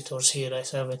capacitors here I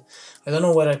have it. I don't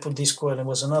know where I put this coil. There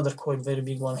was another coil, very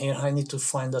big one here. I need to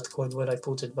find that coil where I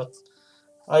put it, but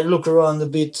I look around a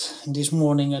bit this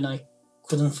morning and I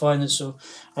couldn't find it, so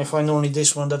I find only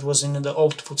this one that was in the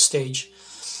output stage.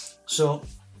 So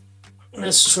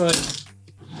let's try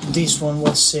this one.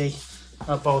 What say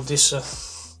about this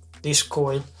this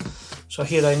coil? So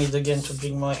here I need again to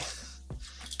bring my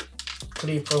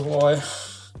clipper wire.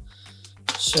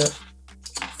 So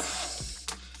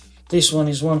this one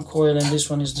is one coil and this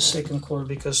one is the second coil,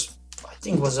 because I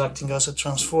think it was acting as a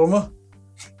transformer.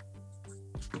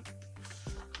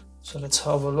 So let's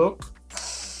have a look.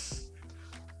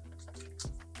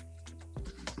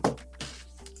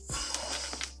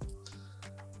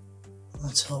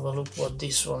 Let's have a look what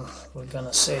this one we're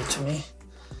gonna say to me.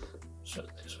 So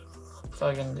this one,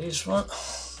 plug in this one,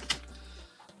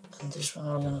 and this one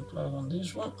I'm gonna plug on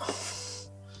this one.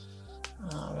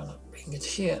 I'm gonna bring it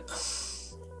here,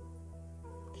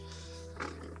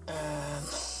 and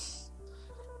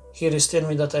here is telling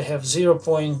me that I have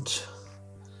 0.3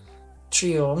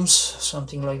 ohms,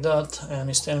 something like that, and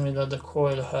it's telling me that the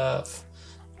coil have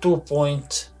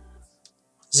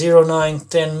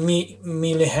 2.0910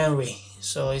 millihenry.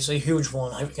 So it's a huge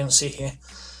one, you can see here.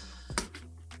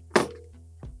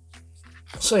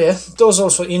 So yeah, those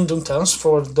also inductance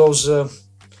for those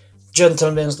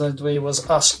gentleman that way was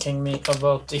asking me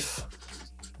about if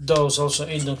those also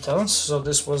inductance. So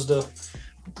this was the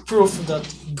proof that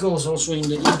it goes also in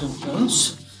the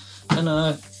inductance.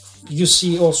 And you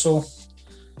see also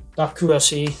the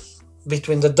accuracy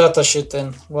between the datasheet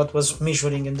and what was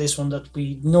measuring in this one, that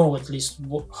we know at least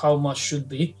how much should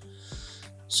be.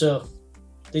 So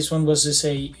this one was,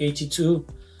 say, 820,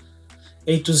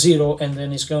 and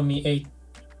then it's gonna be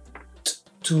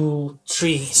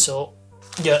 823. So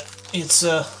yeah, it's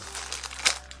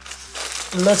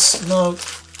let's now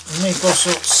make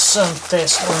also some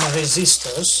tests on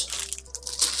resistors.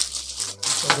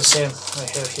 So the same, I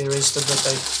have here resistor that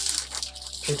I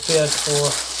prepared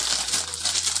for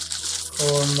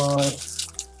my.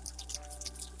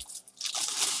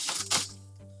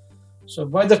 So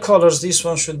by the colors, this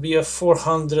one should be a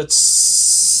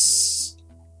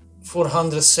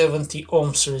 470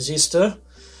 ohms resistor.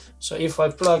 So if I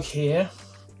plug here,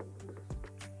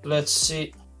 let's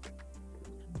see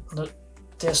the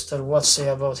tester what say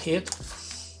about heat.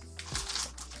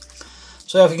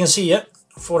 So if you can see, yeah,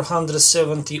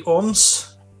 470 ohms.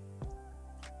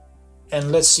 And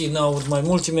let's see now with my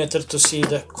multimeter to see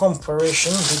the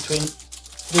comparison between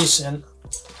this and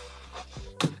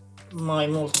my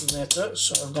multimeter.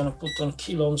 So I'm gonna put on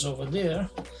kilo ohms over there,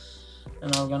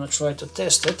 and I'm gonna try to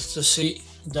test it to see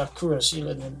the accuracy.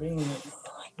 Let me bring it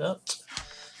like that.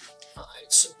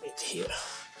 It's a bit here,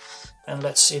 and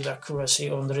let's see the accuracy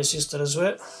on the resistor as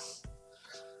well.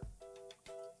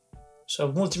 So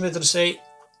multimeter say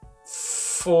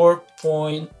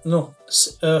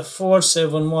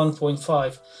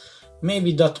 471.5.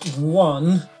 Maybe that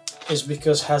one is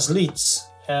because has leads,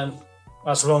 and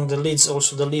as long the leads,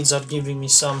 also the leads are giving me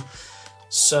some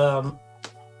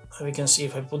we can see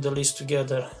if I put the leads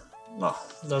together. No,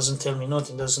 doesn't tell me,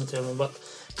 nothing, doesn't tell me. But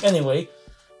anyway,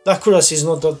 the accuracy is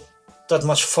not that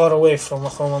much far away from a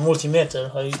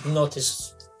multimeter. I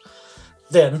noticed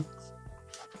then.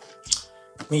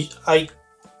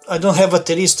 I don't have a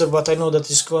thyristor, but I know that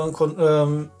it's going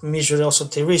to measure also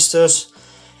thyristors,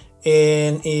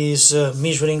 and is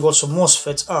measuring also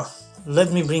MOSFETs.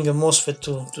 Let me bring a MOSFET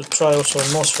to try also a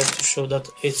MOSFET to show that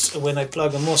it's when I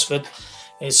plug a MOSFET,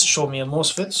 it's show me a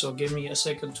MOSFET. So give me a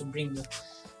second to bring the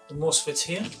MOSFETs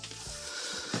here.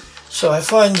 So I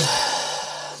find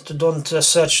to don't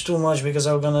search too much, because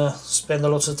I'm gonna spend a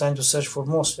lot of time to search for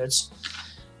MOSFETs.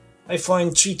 I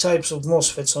find three types of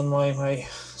MOSFETs on my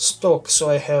stock. So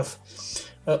I have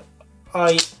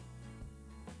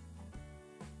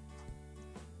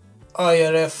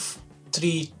IRF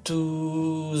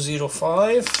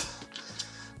 3205,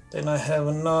 then I have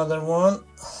another one.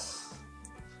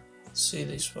 Let's see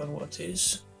this one, what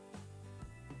is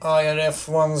IRF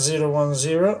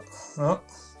 1010. No,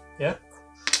 yeah,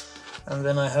 and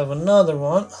then I have another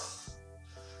one,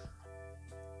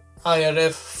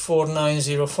 IRF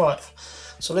 4905.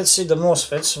 So let's see the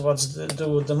MOSFETs, what's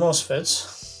do with the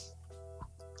MOSFETs.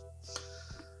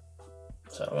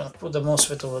 So I'm gonna put the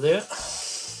MOSFET over there,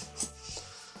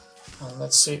 and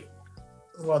let's see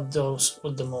what does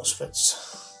with the MOSFETs.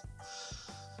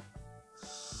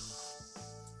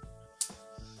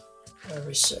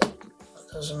 Every set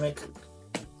doesn't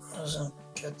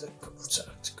get the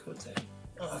contact good there.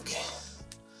 Okay,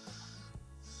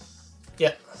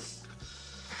 yeah.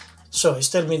 So he's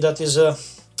telling me that is a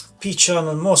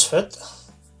P-channel MOSFET,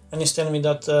 and he's telling me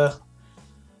that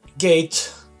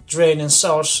gate, drain and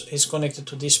source is connected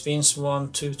to these pins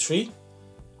 1, 2, 3.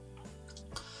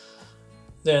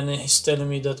 Then he's telling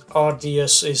me that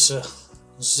RDS is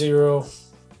 0.0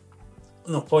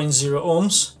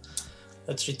 ohms.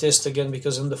 Let's retest again,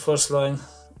 because in the first line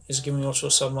he's giving me also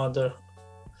some other,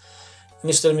 and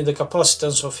he's telling me the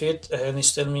capacitance of it, and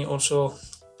he's telling me also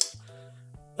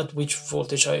at which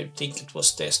voltage. I think it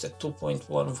was tested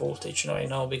 2.1 voltage right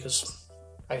now, because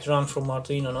I run from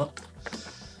Arduino now.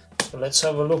 So let's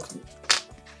have a look.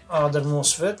 Other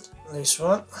MOSFET, this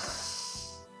one,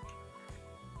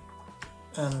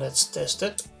 and let's test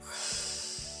it.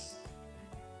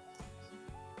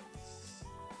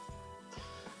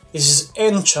 This is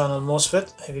N-channel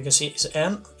MOSFET, if you can see it's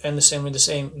N, and the same with the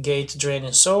same gate, drain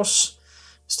and source.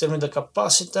 It's telling me the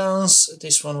capacitance.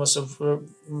 This one was a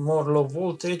more low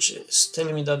voltage. It's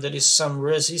telling me that there is some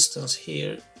resistance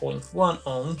here, 0.1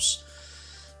 ohms.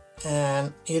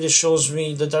 And here it shows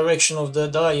me the direction of the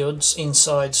diodes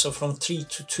inside, so from 3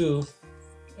 to 2,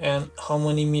 and how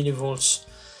many millivolts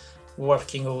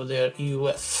working over there,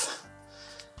 UF.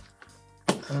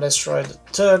 And let's try the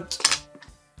third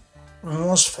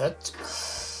MOSFET.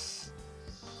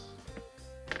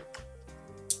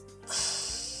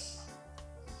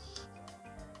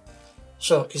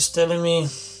 So it's telling me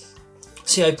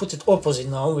See, I put it opposite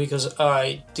now because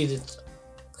I did it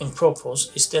in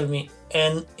purpose. It's telling me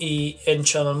N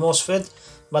channel MOSFET,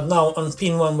 but now on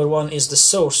pin number 1 is the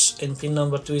source and pin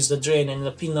number 2 is the drain and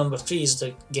the pin number 3 is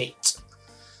the gate.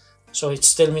 So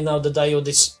it's telling me now the diode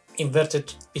is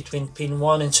inverted between pin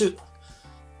 1 and 2.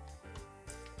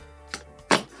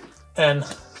 And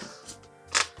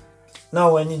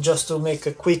now I need just to make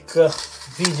a quick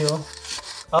video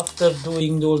after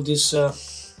doing all this,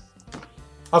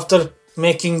 after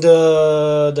making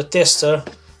the tester,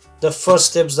 the first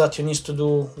steps that you need to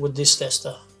do with this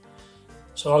tester.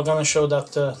 So I'm gonna show that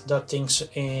things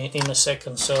in a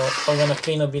second. So I'm gonna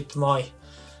clean a bit my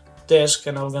desk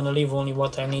and I'm gonna leave only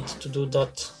what I need to do,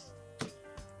 that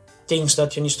things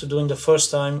that you need to do in the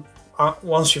first time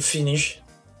once you finish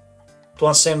to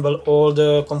assemble all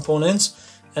the components,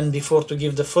 and before to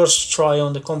give the first try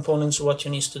on the components what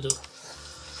you need to do.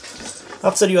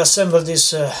 After you assemble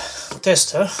this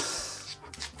tester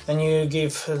and you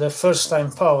give the first time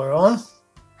power on,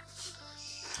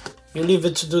 you leave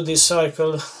it to do this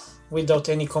cycle without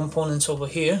any components over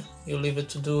here. You leave it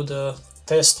to do the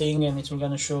testing, and it's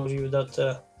going to show you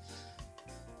that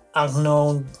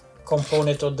unknown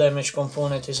component or damaged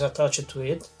component is attached to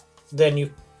it. Then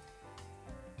you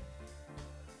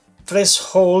press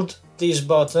hold this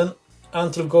button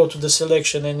until go to the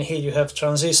selection, and here you have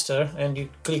transistor, and you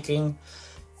clicking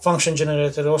function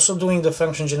generator, also doing the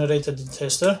function generator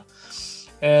tester,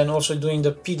 and also doing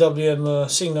the PWM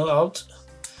signal out.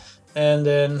 And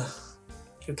then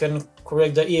you can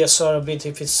correct the ESR a bit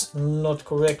if it's not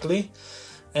correctly,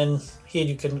 and here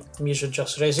you can measure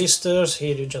just resistors,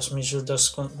 here you just measure the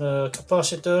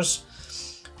capacitors.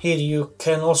 Here you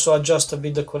can also adjust a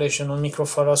bit the correction on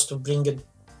microfarads to bring it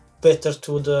better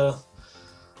to the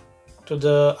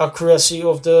accuracy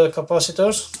of the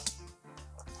capacitors.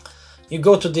 You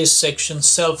go to this section,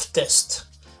 self-test,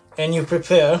 and you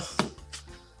prepare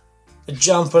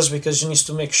jumpers because you need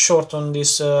to make short on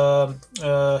these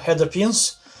header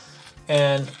pins,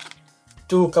 and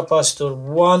 2 capacitor,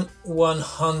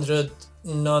 100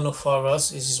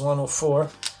 nanofarads, this is 104,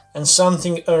 and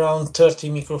something around 30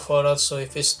 microfarads, so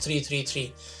if it's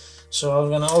 333. So I'm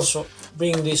gonna also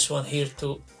bring this one here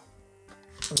to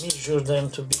measure them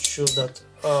to be sure that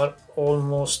are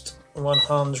almost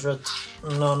 100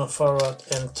 nanofarad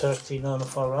and 30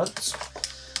 nanofarads.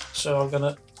 So I'm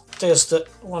gonna test the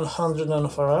 100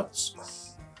 nanofarads,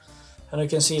 and you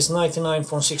can see it's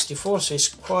 99.64, so it's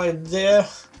quite there.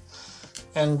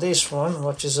 And this one,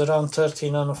 which is around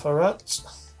 30 nanofarads,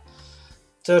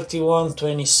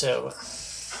 31.27.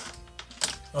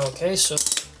 Okay, so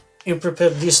you prepare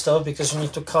this stuff because you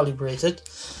need to calibrate it.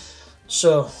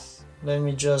 So let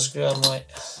me just grab my...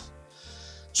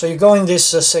 So you go in this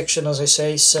section, as I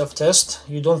say, self-test.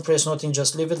 You don't press nothing,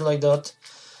 just leave it like that.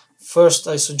 First,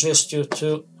 I suggest you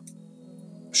to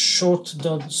short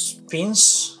those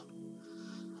pins.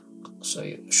 So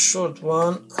you short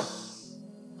one,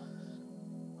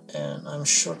 and I'm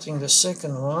shorting the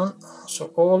second one.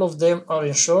 So all of them are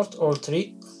in short, all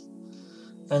 3.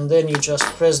 And then you just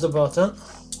press the button,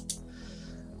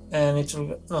 and it will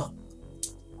go... No.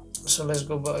 So let's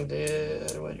go back there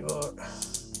where you are.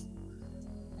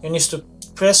 You need to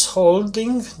press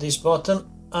holding this button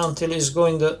until it's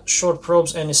going the short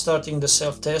probes and it's starting the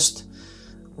self-test,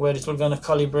 where it will gonna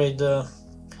calibrate the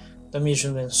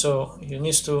measurement. So you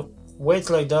need to wait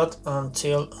like that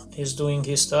until he's doing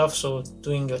his stuff. So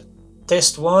doing a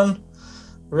test 1,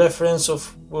 reference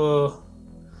of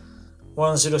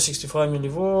 1065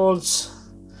 millivolts.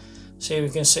 So we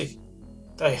can say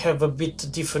I have a bit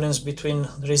difference between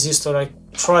resistor. I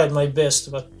tried my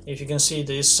best, but if you can see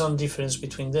there is some difference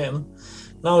between them.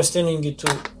 Now it's telling you to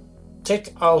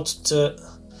take out the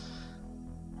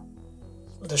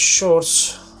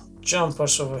shorts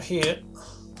jumpers over here,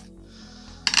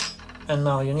 and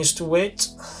now you need to wait.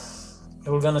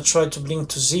 We're gonna try to bring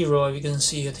to 0, you can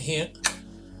see it here,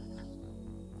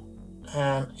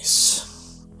 and it's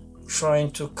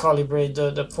trying to calibrate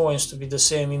the points to be the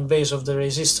same in base of the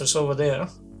resistors over there.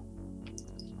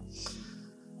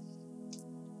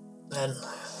 And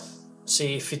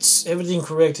see if it's everything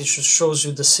correct, it should shows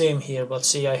you the same here, but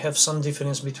see I have some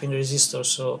difference between resistors,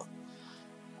 so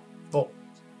well,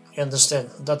 you understand,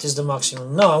 that is the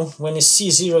maximum. Now when it's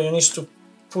C0 you need to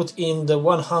put in the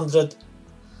 100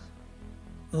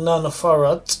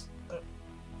 nanofarad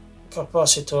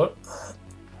capacitor,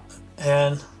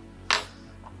 and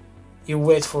you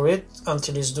wait for it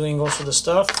until it's doing also the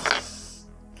stuff.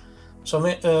 So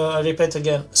I repeat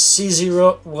again,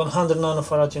 C0 100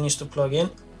 nanofarad you need to plug in,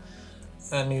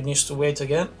 and you need to wait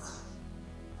again.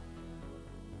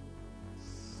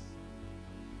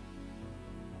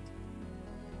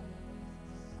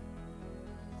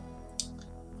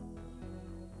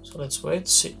 So let's wait.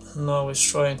 See, now it's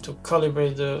trying to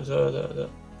calibrate the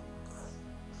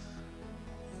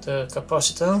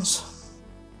capacitance.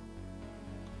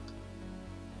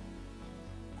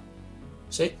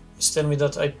 See, it's telling me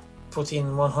that I put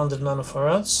in 100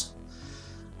 nanofarads,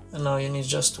 and now you need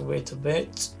just to wait a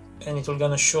bit, and it will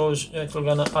gonna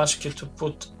ask you to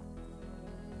put.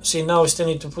 See, now it's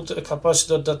telling you to put a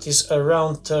capacitor that is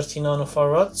around 30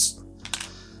 nanofarads.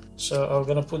 So I'm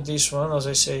gonna put this one, as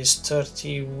I say, is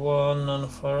 31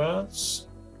 nanofarads.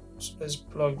 So let's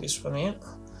plug this one in.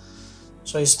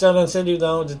 So it's tell you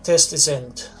now the test is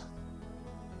end.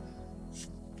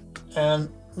 And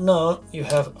now you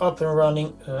have up and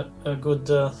running a good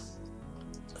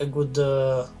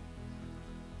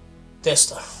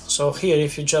tester. So here,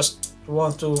 if you just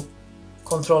want to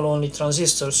control only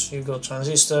transistors, you go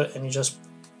transistor and you just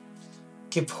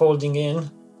keep holding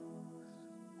in,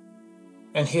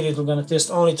 and here it will gonna test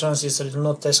only transistor, it will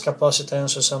not test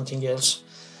capacitance or something else.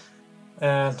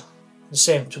 And the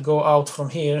same, to go out from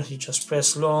here, you just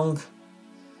press long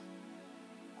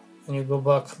and you go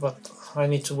back, but I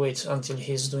need to wait until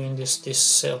he's doing this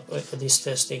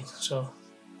testing. So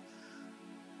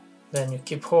then you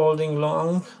keep holding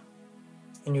long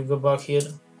and you go back here.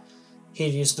 Here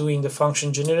he's doing the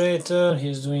function generator,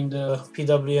 he's doing the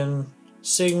PWM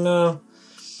signal,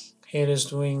 here is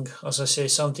doing, as I say,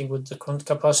 something with the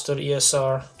capacitor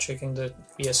ESR, checking the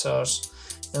ESRs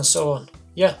and so on.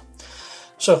 Yeah,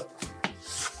 so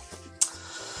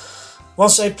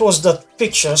once I post that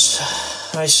pictures,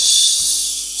 I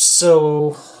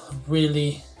saw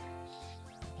really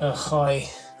high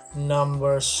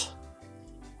numbers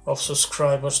of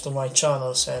subscribers to my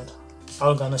channels, and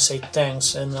I'm gonna say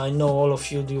thanks. And I know all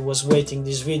of you was waiting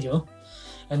this video,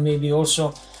 and maybe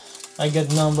also I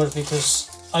get numbers because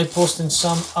I post in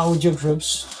some audio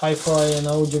groups, hi-fi and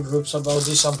audio groups, about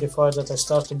this amplifier that I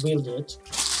start to build it.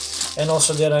 And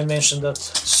also there I mentioned that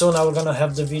soon I'm gonna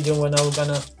have the video when I'm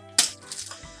gonna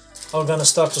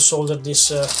start to solder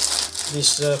these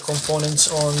components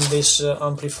on this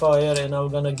amplifier, and I'm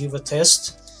gonna give a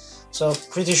test. So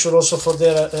pretty sure also for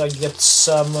there I get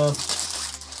some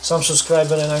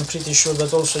subscriber, and I'm pretty sure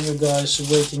that also you guys are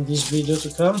waiting this video to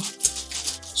come.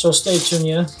 So stay tuned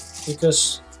here,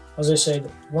 because as I said,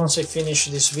 once I finish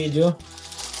this video,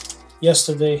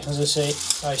 yesterday, as I say,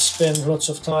 I spent lots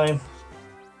of time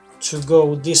to go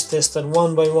with this tester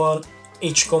one by one,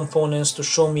 each components, to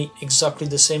show me exactly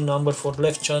the same number for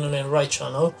left channel and right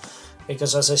channel,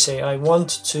 because as I say, I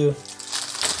want to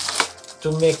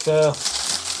make a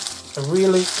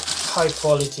really high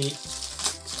quality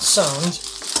sound.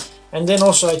 And then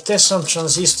also I test some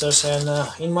transistors, and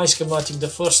in my schematic the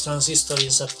first transistor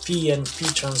is a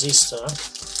PNP transistor.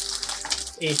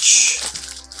 Each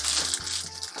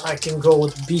I can go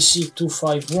with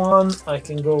BC251, I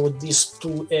can go with this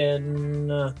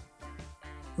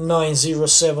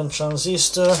 2N907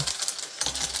 transistor,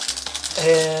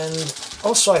 and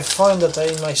also I find that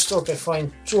in my stock I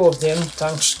find two of them,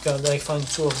 thanks God I find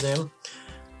two of them,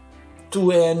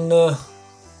 2N,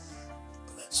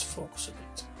 let's focus a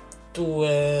bit,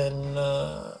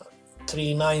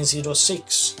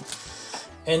 2N3906,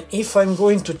 and if I'm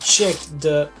going to check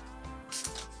the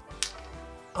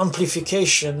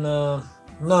amplification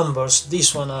numbers,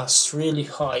 this one is really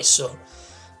high. So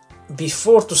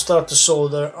before to start to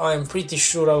solder, I'm pretty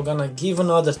sure I'm gonna give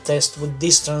another test with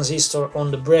this transistor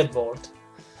on the breadboard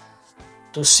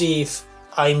to see if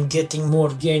I'm getting more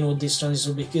gain with this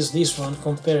transistor, because this one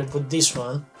compared with this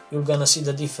one, you're gonna see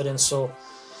the difference. So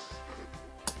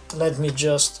let me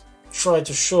just try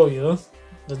to show you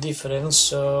the difference.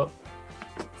 So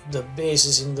the base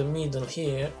is in the middle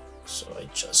here, so I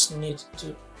just need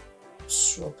to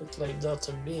swap it like that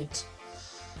a bit,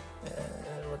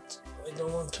 but I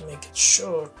don't want to make it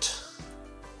short.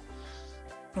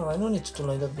 No, I don't need to do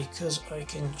like that, because I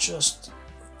can just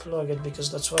plug it, because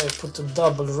that's why I put a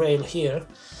double rail here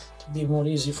to be more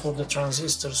easy for the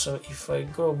transistor. So if I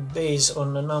go base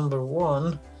on the number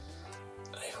 1,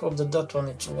 I hope that that one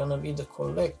is gonna be the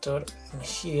collector, and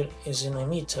here is an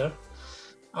emitter.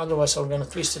 Otherwise I'm gonna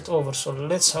twist it over. So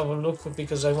let's have a look,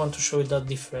 because I want to show you that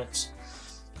difference.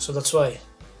 So that's why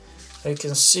you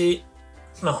can see,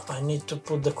 no, I need to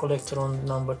put the collector on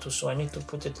number 2, so I need to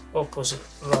put it opposite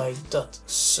like that.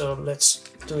 So let's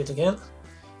do it again.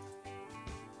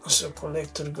 So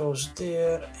collector goes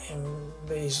there and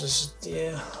base is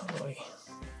there. Wait,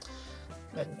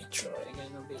 let me try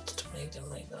again a bit to make them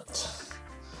like that.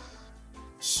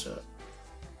 So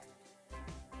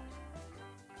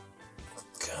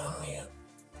come here,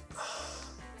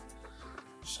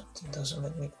 something doesn't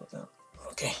let me go down.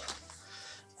 Okay,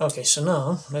 Okay, so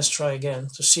now let's try again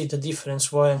to see the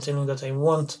difference. Why I'm telling that I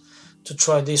want to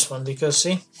try this one, because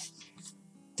see,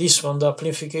 this one, the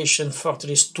amplification factor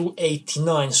is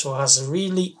 289, so has a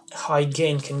really high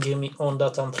gain can give me on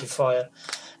that amplifier.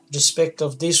 Respect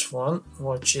of this one,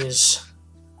 which is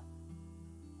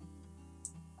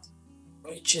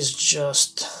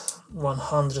just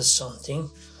 100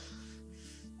 something,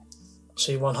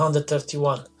 see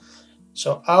 131.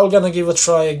 So I'm gonna give a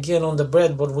try again on the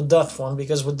breadboard with that one,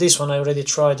 because with this one I already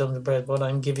tried on the breadboard.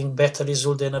 I'm giving better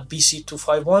result than a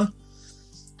BC251,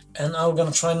 and I'm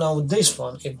gonna try now with this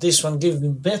one. If this one gives me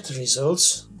better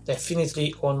results,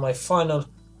 definitely on my final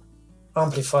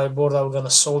amplifier board I'm gonna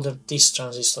solder this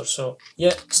transistor. So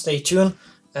yeah, stay tuned,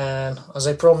 and as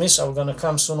I promised, I'm gonna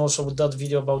come soon also with that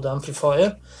video about the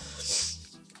amplifier.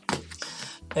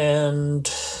 And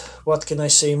what can I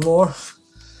say more?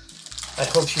 I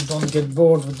hope you don't get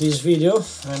bored with this video,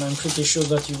 and I'm pretty sure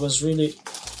that you was really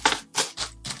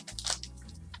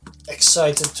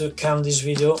excited to come this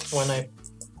video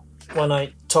when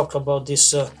I talk about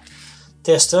this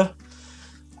tester.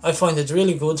 I find it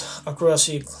really good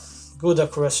accuracy,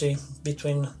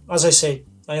 between, as I say,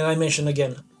 and I mention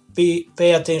again,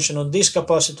 pay attention on this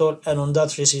capacitor and on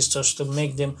that resistors to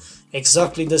make them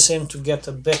exactly the same to get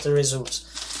a better results.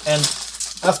 And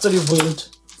after you build,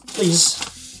 please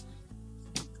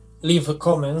leave a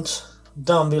comment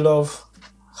down below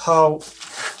how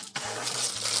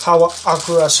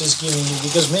accuracy is giving you,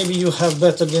 because maybe you have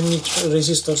better than me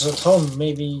resistors at home.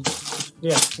 Maybe,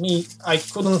 yeah, me, I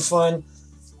couldn't find,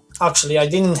 actually I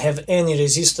didn't have any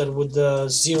resistor with the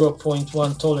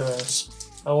 0.1 tolerance.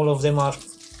 All of them are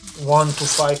 1 to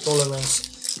 5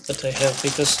 tolerance that I have,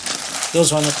 because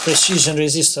those one precision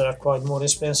resistor are quite more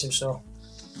expensive. So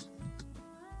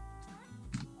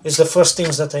it's the first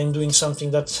things that I'm doing something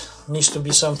that needs to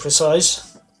be some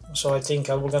precise. So I think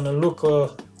I'm gonna look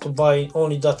to buy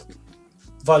only that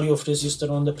value of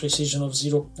resistor on the precision of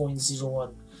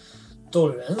 0.01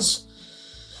 tolerance.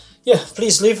 Yeah,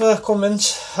 please leave a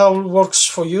comment how it works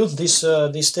for you, this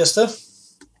tester,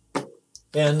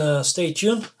 and stay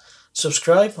tuned,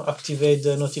 subscribe, activate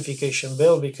the notification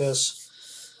bell, because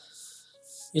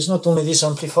it's not only this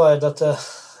amplifier that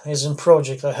is in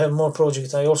project. I have more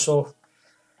projects. I also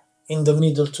in the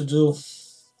middle to do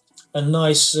a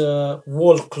nice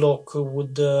wall clock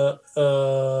with the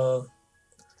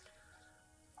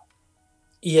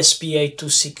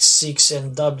ESP8266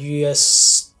 and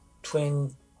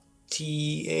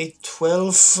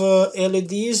WS2812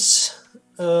 LEDs,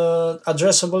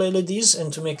 addressable LEDs,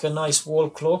 and to make a nice wall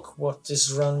clock what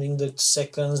is running the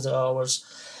seconds, the hours.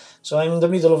 So I'm in the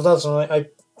middle of that, and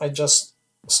I just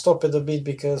stop it a bit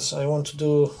because I want to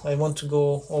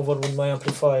go over with my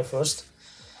amplifier first.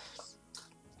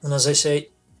 And as I say,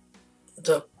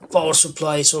 the power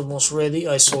supply is almost ready.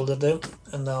 I soldered them,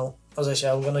 and now, as I say,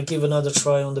 I'm gonna give another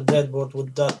try on the breadboard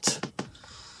with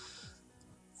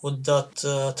that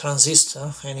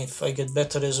transistor, and if I get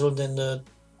better result than the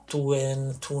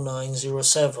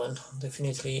 2N2907,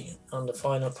 definitely on the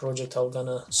final project I'm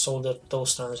gonna solder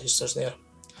those transistors there.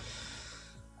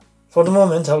 For the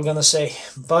moment, I'm gonna say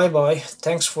bye bye.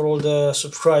 Thanks for all the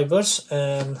subscribers,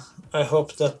 and I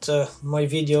hope that my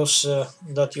videos,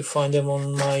 that you find them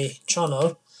on my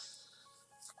channel,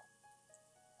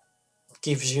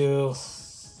 gives you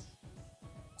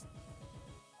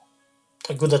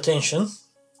a good attention.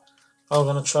 I'm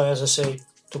gonna try, as I say,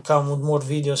 to come with more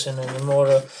videos and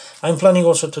more. I'm planning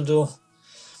also to do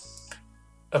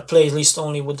a playlist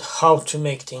only with how to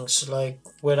make things, like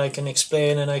where I can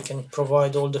explain and I can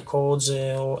provide all the codes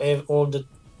or all the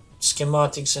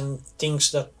schematics and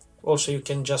things that also you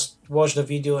can just watch the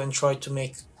video and try to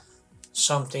make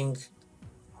something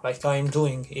like I'm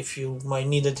doing if you might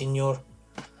need it in your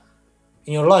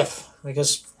life.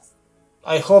 Because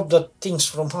I hope that things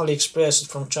from AliExpress,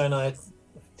 from China,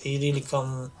 they really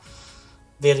come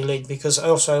very late, because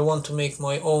I want to make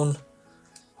my own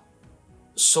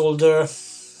solder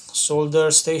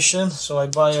station. So I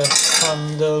buy a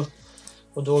handle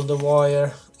with all the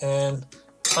wire, and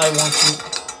I want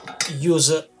to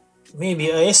use maybe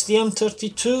a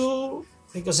STM32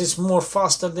 because it's more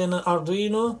faster than an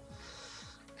Arduino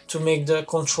to make the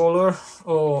controller,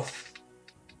 or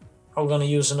I'm gonna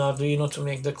use an Arduino to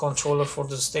make the controller for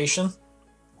the station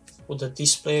with the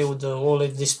display, with the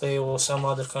OLED display or some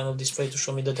other kind of display to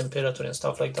show me the temperature and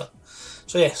stuff like that.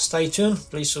 So yeah, stay tuned,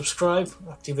 please subscribe,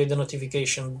 activate the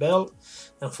notification bell,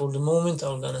 and for the moment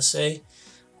I'm gonna say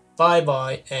bye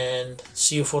bye and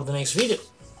see you for the next video.